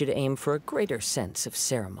think we should aim for a greater sense of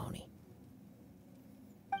ceremony.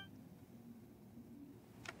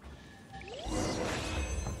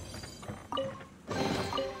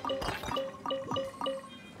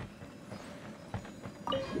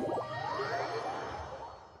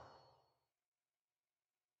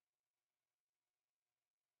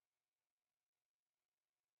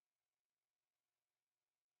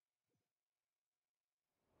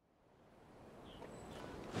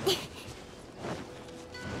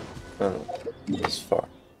 No, this far.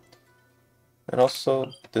 And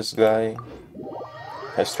also, this guy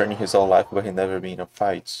has trained his whole life, but he never been in a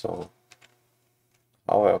fight, so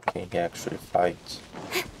how well can he actually fight?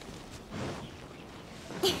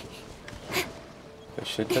 We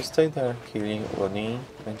should just stay there, killing Oni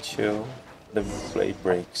until the blade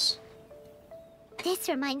breaks. This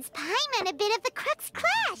reminds Paimon a bit of the Crux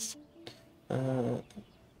Clash.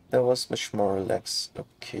 That was much more relaxed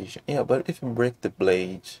occasion. Yeah, but if you break the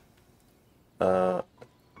blade,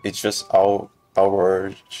 it's just our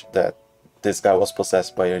urge that this guy was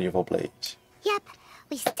possessed by an evil blade. Yep,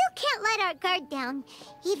 we still can't let our guard down.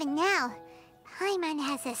 Even now, Paimon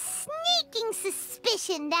has a sneaking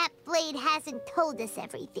suspicion that blade hasn't told us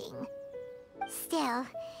everything. Still,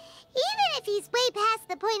 even if he's way past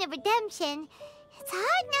the point of redemption, it's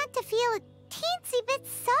hard not to feel a teensy bit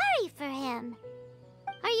sorry for him.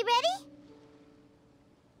 Are you ready?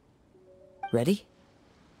 Ready?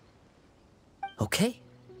 Okay.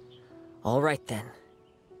 All right then.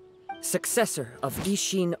 Successor of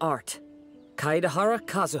Ishin art, Kaedahara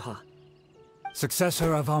Kazuha.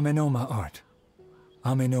 Successor of Amenoma art,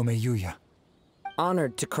 Amenome Yuya.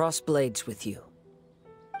 Honored to cross blades with you.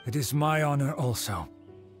 It is my honor also.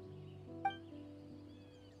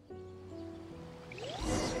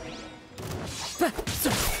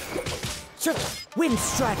 Wind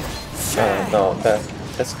Strider! No,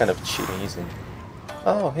 that's kind of cheating, isn't it?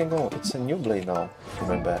 Oh, hang on, it's a new blade now.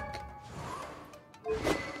 Coming back.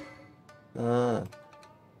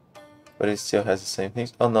 But it still has the same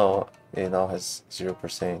things. Oh no, it now has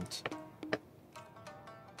 0%.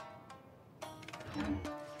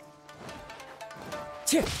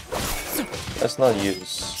 Let's not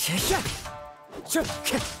use.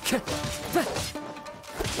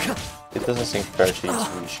 It doesn't seem fair to use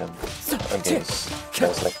Vision against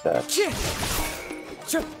guys like that.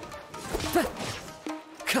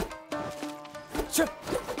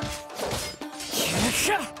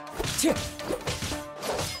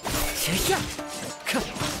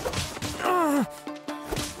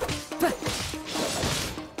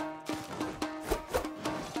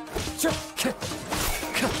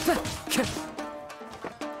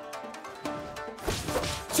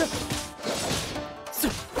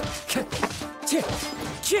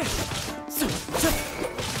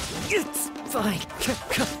 It's fine.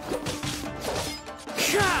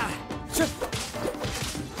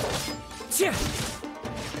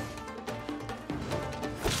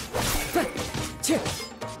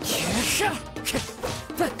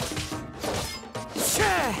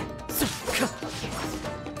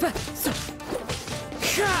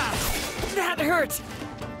 That hurt.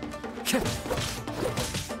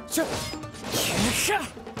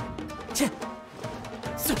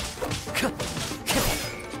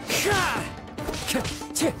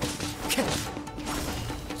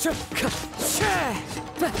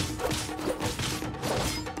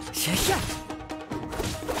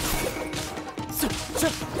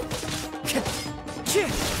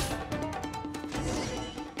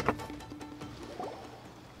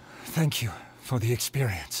 Thank you for the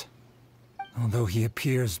experience. Although he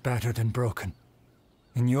appears battered and broken,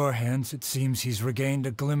 in your hands it seems he's regained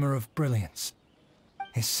a glimmer of brilliance.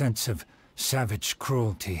 His sense of savage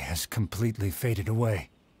cruelty has completely faded away.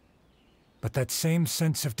 But that same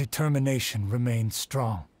sense of determination remains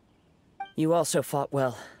strong. You also fought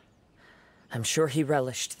well. I'm sure he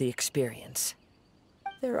relished the experience.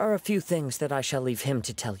 There are a few things that I shall leave him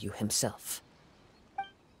to tell you himself.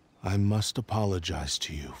 I must apologize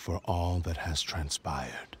to you for all that has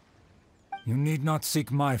transpired. You need not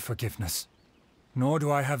seek my forgiveness, nor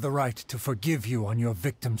do I have the right to forgive you on your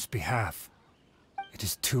victim's behalf. It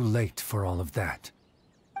is too late for all of that.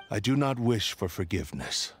 I do not wish for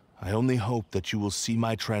forgiveness. I only hope that you will see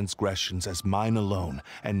my transgressions as mine alone,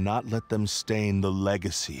 and not let them stain the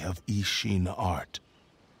legacy of Ishin art.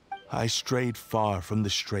 I strayed far from the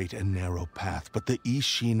straight and narrow path, but the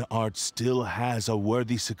Ishin art still has a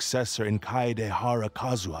worthy successor in Kaedahara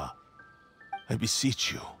Kazuha. I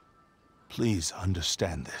beseech you, please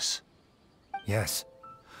understand this. Yes,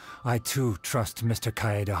 I too trust Mr.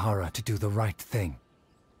 Kaedahara to do the right thing.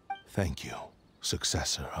 Thank you,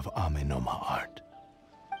 successor of Amenoma art.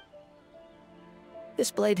 This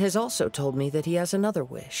blade has also told me that he has another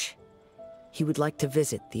wish. He would like to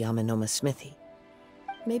visit the Amenoma smithy.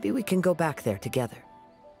 Maybe we can go back there together.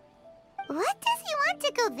 What does he want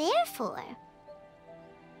to go there for?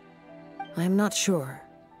 I'm not sure,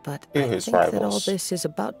 but Who I his think that all rivals? this is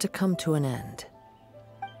about to come to an end.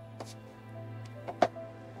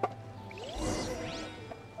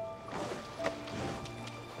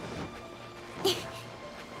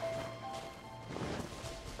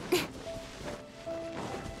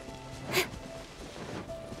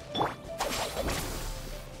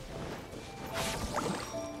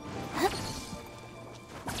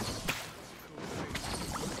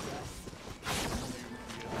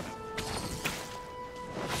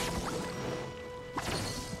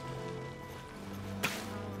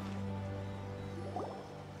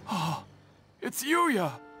 It's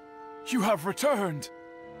Yuya! You have returned!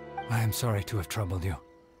 I am sorry to have troubled you.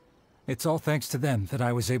 It's all thanks to them that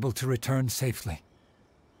I was able to return safely.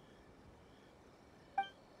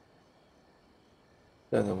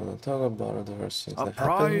 Then I'm gonna talk about the first things A that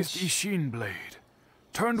prized happens. Ishin blade,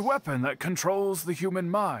 turned weapon that controls the human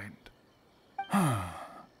mind.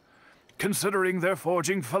 Considering their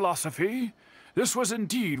forging philosophy, this was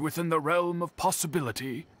indeed within the realm of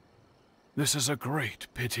possibility. This is a great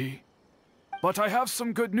pity. But I have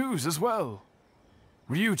some good news as well.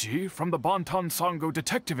 Ryuji, from the Bonton Sango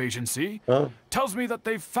Detective Agency, tells me that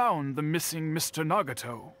they've found the missing Mr.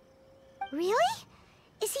 Nagato. Really?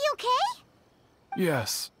 Is he okay?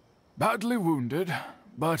 Yes, badly wounded,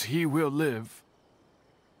 but he will live.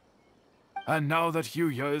 And now that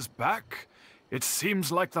Yuya is back, it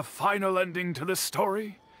seems like the final ending to this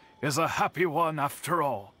story is a happy one after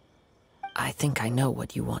all. I think I know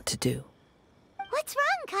what you want to do. What's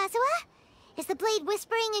wrong, Kazuha? Is the blade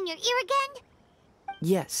whispering in your ear again?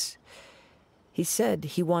 Yes. He said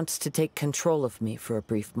he wants to take control of me for a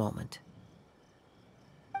brief moment.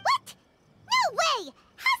 What? No way!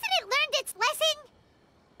 Hasn't it learned its lesson?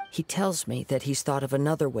 He tells me that he's thought of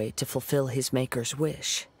another way to fulfill his maker's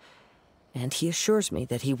wish. And he assures me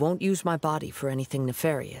that he won't use my body for anything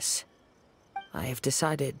nefarious. I have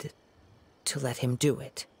decided to let him do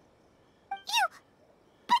it.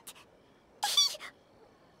 But...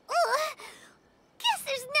 Guess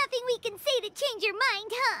there's nothing we can say to change your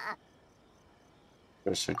mind, huh?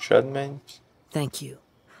 There's a judgment. Thank you.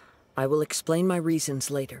 I will explain my reasons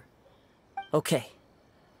later. Okay.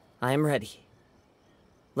 I am ready.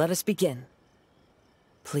 Let us begin.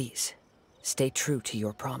 Please, stay true to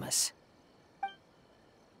your promise.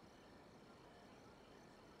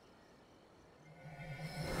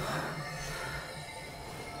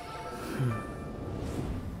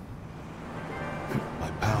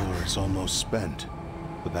 My power is almost spent.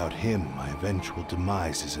 Without him, my eventual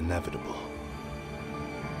demise is inevitable.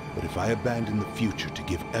 But if I abandon the future to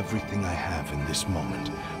give everything I have in this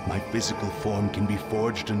moment, my physical form can be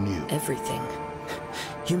forged anew. Everything?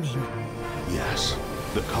 You mean... Yes.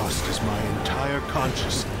 The cost is my entire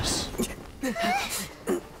consciousness.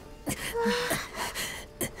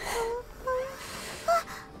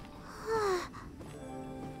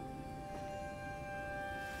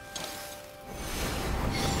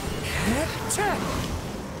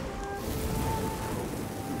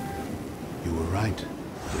 You were right.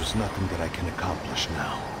 There's nothing that I can accomplish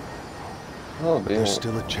now. Oh, But there's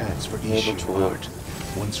still a chance for able Ishin to art.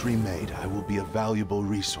 Once remade, I will be a valuable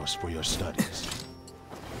resource for your studies.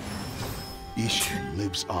 Ishin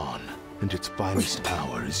lives on, and its finest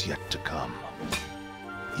hour is yet to come.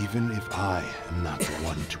 Even if I am not the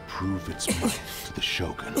one to prove its might to the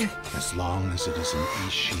Shogun, as long as it is an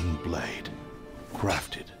Ishin blade,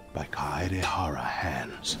 crafted by Kaedehara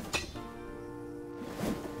hands,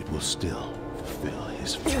 it will still fulfill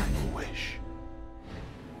his final wish.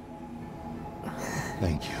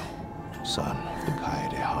 Thank you, son of the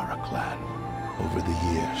Kaedehara clan. Over the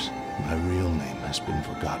years, my real name has been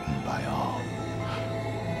forgotten by all.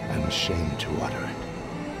 I'm ashamed to utter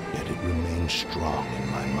it, yet it remains strong in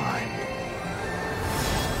my mind.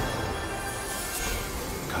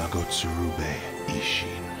 Kagotsurube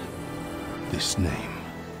Ishin. This name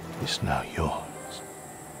is now yours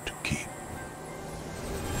to keep.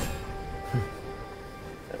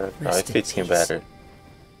 Now it fits him better.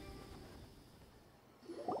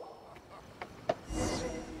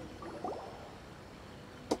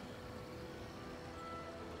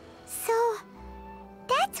 So,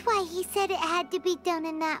 that's why he said it had to be done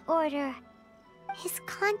in that order. His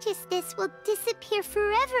consciousness will disappear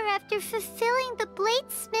forever after fulfilling the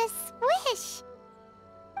bladesmith's wish.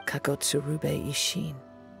 Kagotsurube Ishin.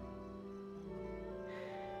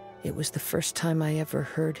 It was the first time I ever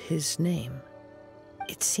heard his name.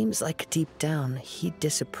 It seems like deep down he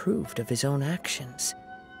disapproved of his own actions,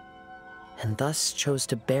 and thus chose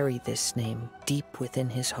to bury this name deep within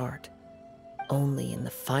his heart. Only in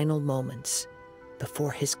the final moments,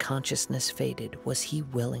 before his consciousness faded, was he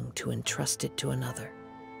willing to entrust it to another.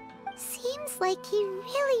 Seems like he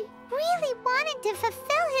really wanted to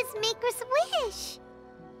fulfill his maker's wish.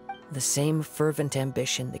 The same fervent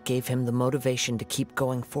ambition that gave him the motivation to keep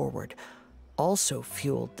going forward also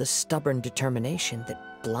fueled the stubborn determination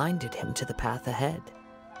that blinded him to the path ahead.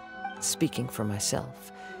 Speaking for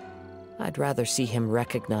myself, I'd rather see him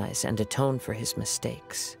recognize and atone for his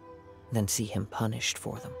mistakes than see him punished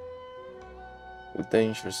for them.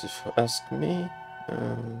 Dangerous, if you ask me.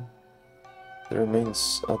 The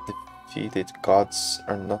remains of defeated gods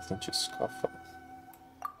are nothing to scoff at.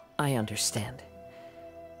 I understand.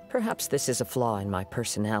 Perhaps this is a flaw in my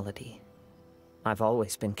personality. I've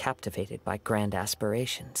always been captivated by grand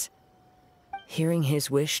aspirations. Hearing his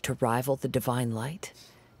wish to rival the divine light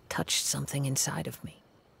touched something inside of me,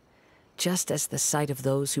 just as the sight of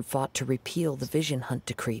those who fought to repeal the Vision Hunt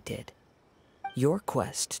decree did. Your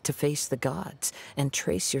quest to face the gods and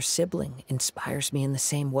trace your sibling inspires me in the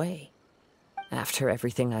same way. After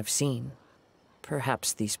everything I've seen,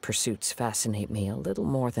 perhaps these pursuits fascinate me a little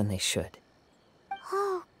more than they should.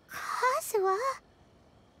 Oh, Kazuha.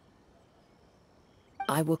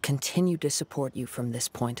 I will continue to support you from this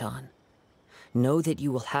point on. Know that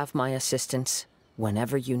you will have my assistance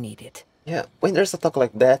whenever you need it. Yeah, when there's a talk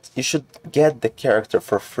like that, you should get the character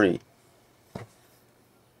for free.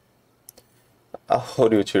 I'll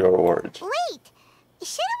hold you to your word. Wait,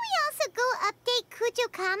 shouldn't we also go update Kujo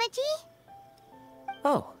Kamaji?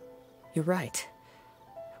 Oh, you're right.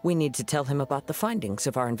 We need to tell him about the findings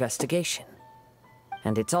of our investigation.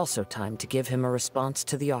 And it's also time to give him a response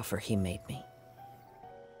to the offer he made me.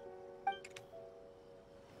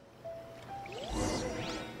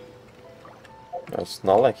 It's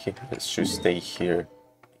not like he has to stay here,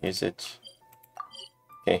 is it?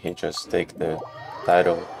 Can he just take the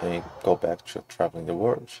title and go back to traveling the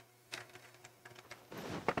world?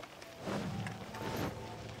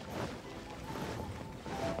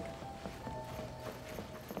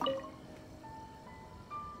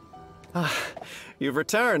 You've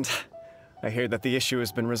returned. I hear that the issue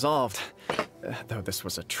has been resolved. Though this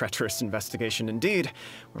was a treacherous investigation indeed,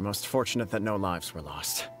 we're most fortunate that no lives were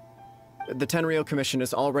lost. The Tenryou Commission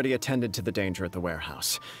has already attended to the danger at the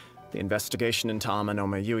warehouse. The investigation into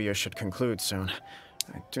Amanome Yuya should conclude soon.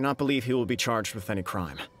 I do not believe he will be charged with any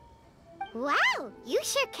crime. Wow, you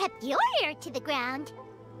sure kept your ear to the ground.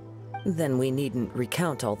 Then we needn't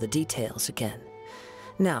recount all the details again.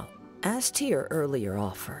 Now, as to your earlier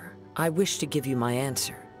offer, I wish to give you my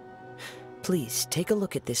answer. Please take a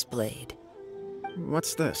look at this blade.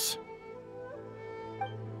 What's this?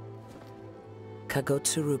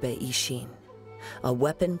 Kagotsurube Ishin, a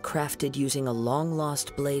weapon crafted using a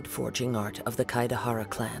long-lost blade forging art of the Kaidahara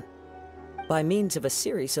clan. By means of a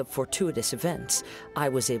series of fortuitous events, I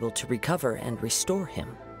was able to recover and restore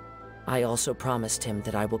him. I also promised him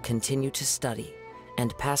that I will continue to study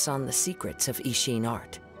and pass on the secrets of Ishin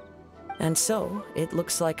art. And so, it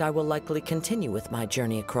looks like I will likely continue with my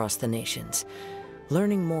journey across the nations,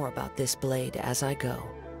 learning more about this blade as I go.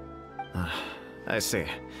 I see.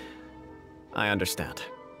 I understand.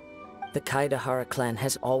 The Kaidahara clan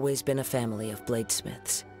has always been a family of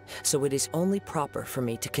bladesmiths, so it is only proper for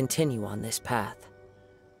me to continue on this path.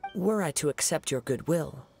 Were I to accept your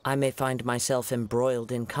goodwill, I may find myself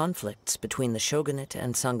embroiled in conflicts between the shogunate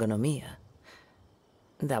and Sangonomiya.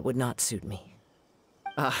 That would not suit me.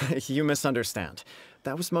 You misunderstand.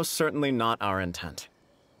 That was most certainly not our intent.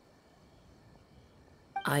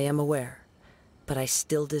 I am aware, but I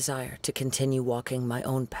still desire to continue walking my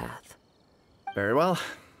own path. Very well,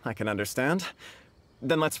 I can understand.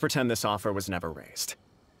 Then let's pretend this offer was never raised.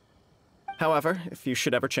 However, if you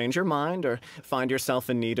should ever change your mind or find yourself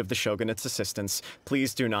in need of the Shogunate's assistance,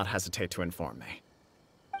 please do not hesitate to inform me.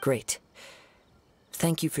 Great.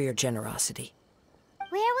 Thank you for your generosity.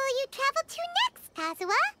 Where will you travel to next,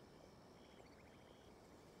 Kazuha?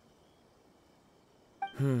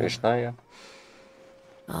 Krishnaya.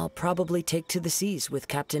 I'll probably take to the seas with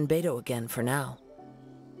Captain Beto again for now.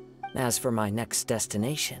 As for my next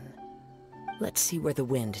destination, let's see where the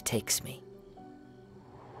wind takes me.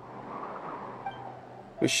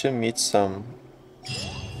 We should meet some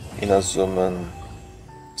Inazuman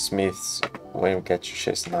smiths when we get to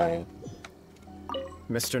Chesnaya.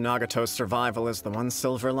 Mr. Nagato's survival is the one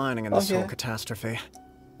silver lining in this whole catastrophe.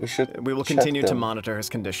 We will continue to monitor his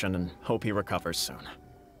condition and hope he recovers soon.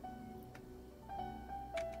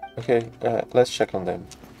 Okay, let's check on them.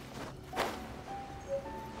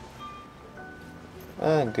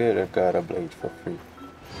 Ah, good, I got a blade for free.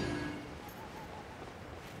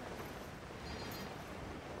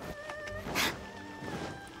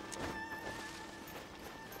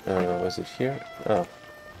 Was it here? Oh,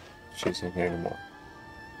 she's in here anymore.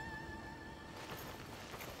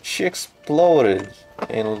 She exploded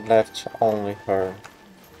and left only her.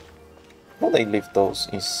 Will they leave those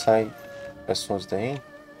inside as soon as they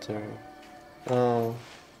enter? Oh.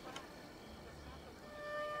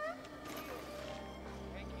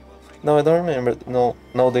 No, I don't remember.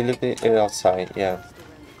 No, they leave it outside. Yeah,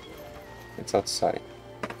 it's outside.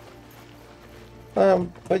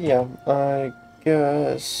 But yeah, I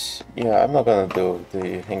guess I'm not gonna do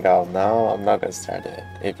the hangout now. I'm not gonna start the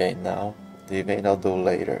event now. The event I'll do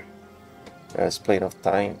later. There's plenty of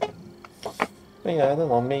time. But yeah, I don't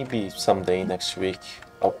know. Maybe someday next week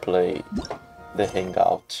I'll play the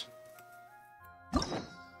hangout.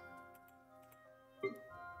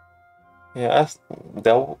 Yeah,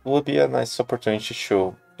 that would be a nice opportunity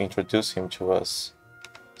to introduce him to us,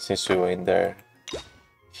 since we went there.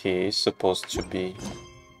 He is supposed to be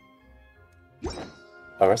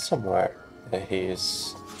around somewhere. He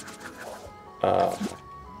is.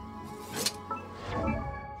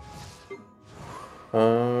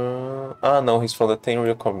 No, he's from the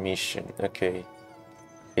Tenryou Commission. Okay.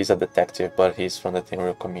 He's a detective, but he's from the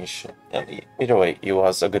Tenryou Commission. Either way, it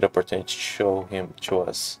was a good opportunity to show him to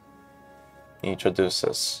us. Introduce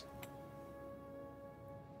us.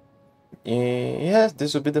 Yes,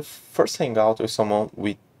 this will be the first hangout with someone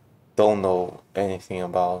we don't know anything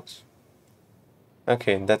about.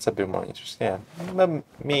 Okay, that's a bit more interesting. Yeah, but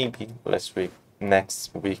maybe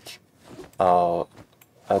next week, I'll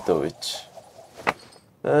do it.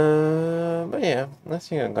 But yeah, I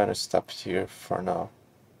think I'm gonna stop here for now.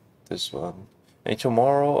 This one, and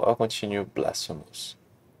tomorrow I'll continue Blasphemous.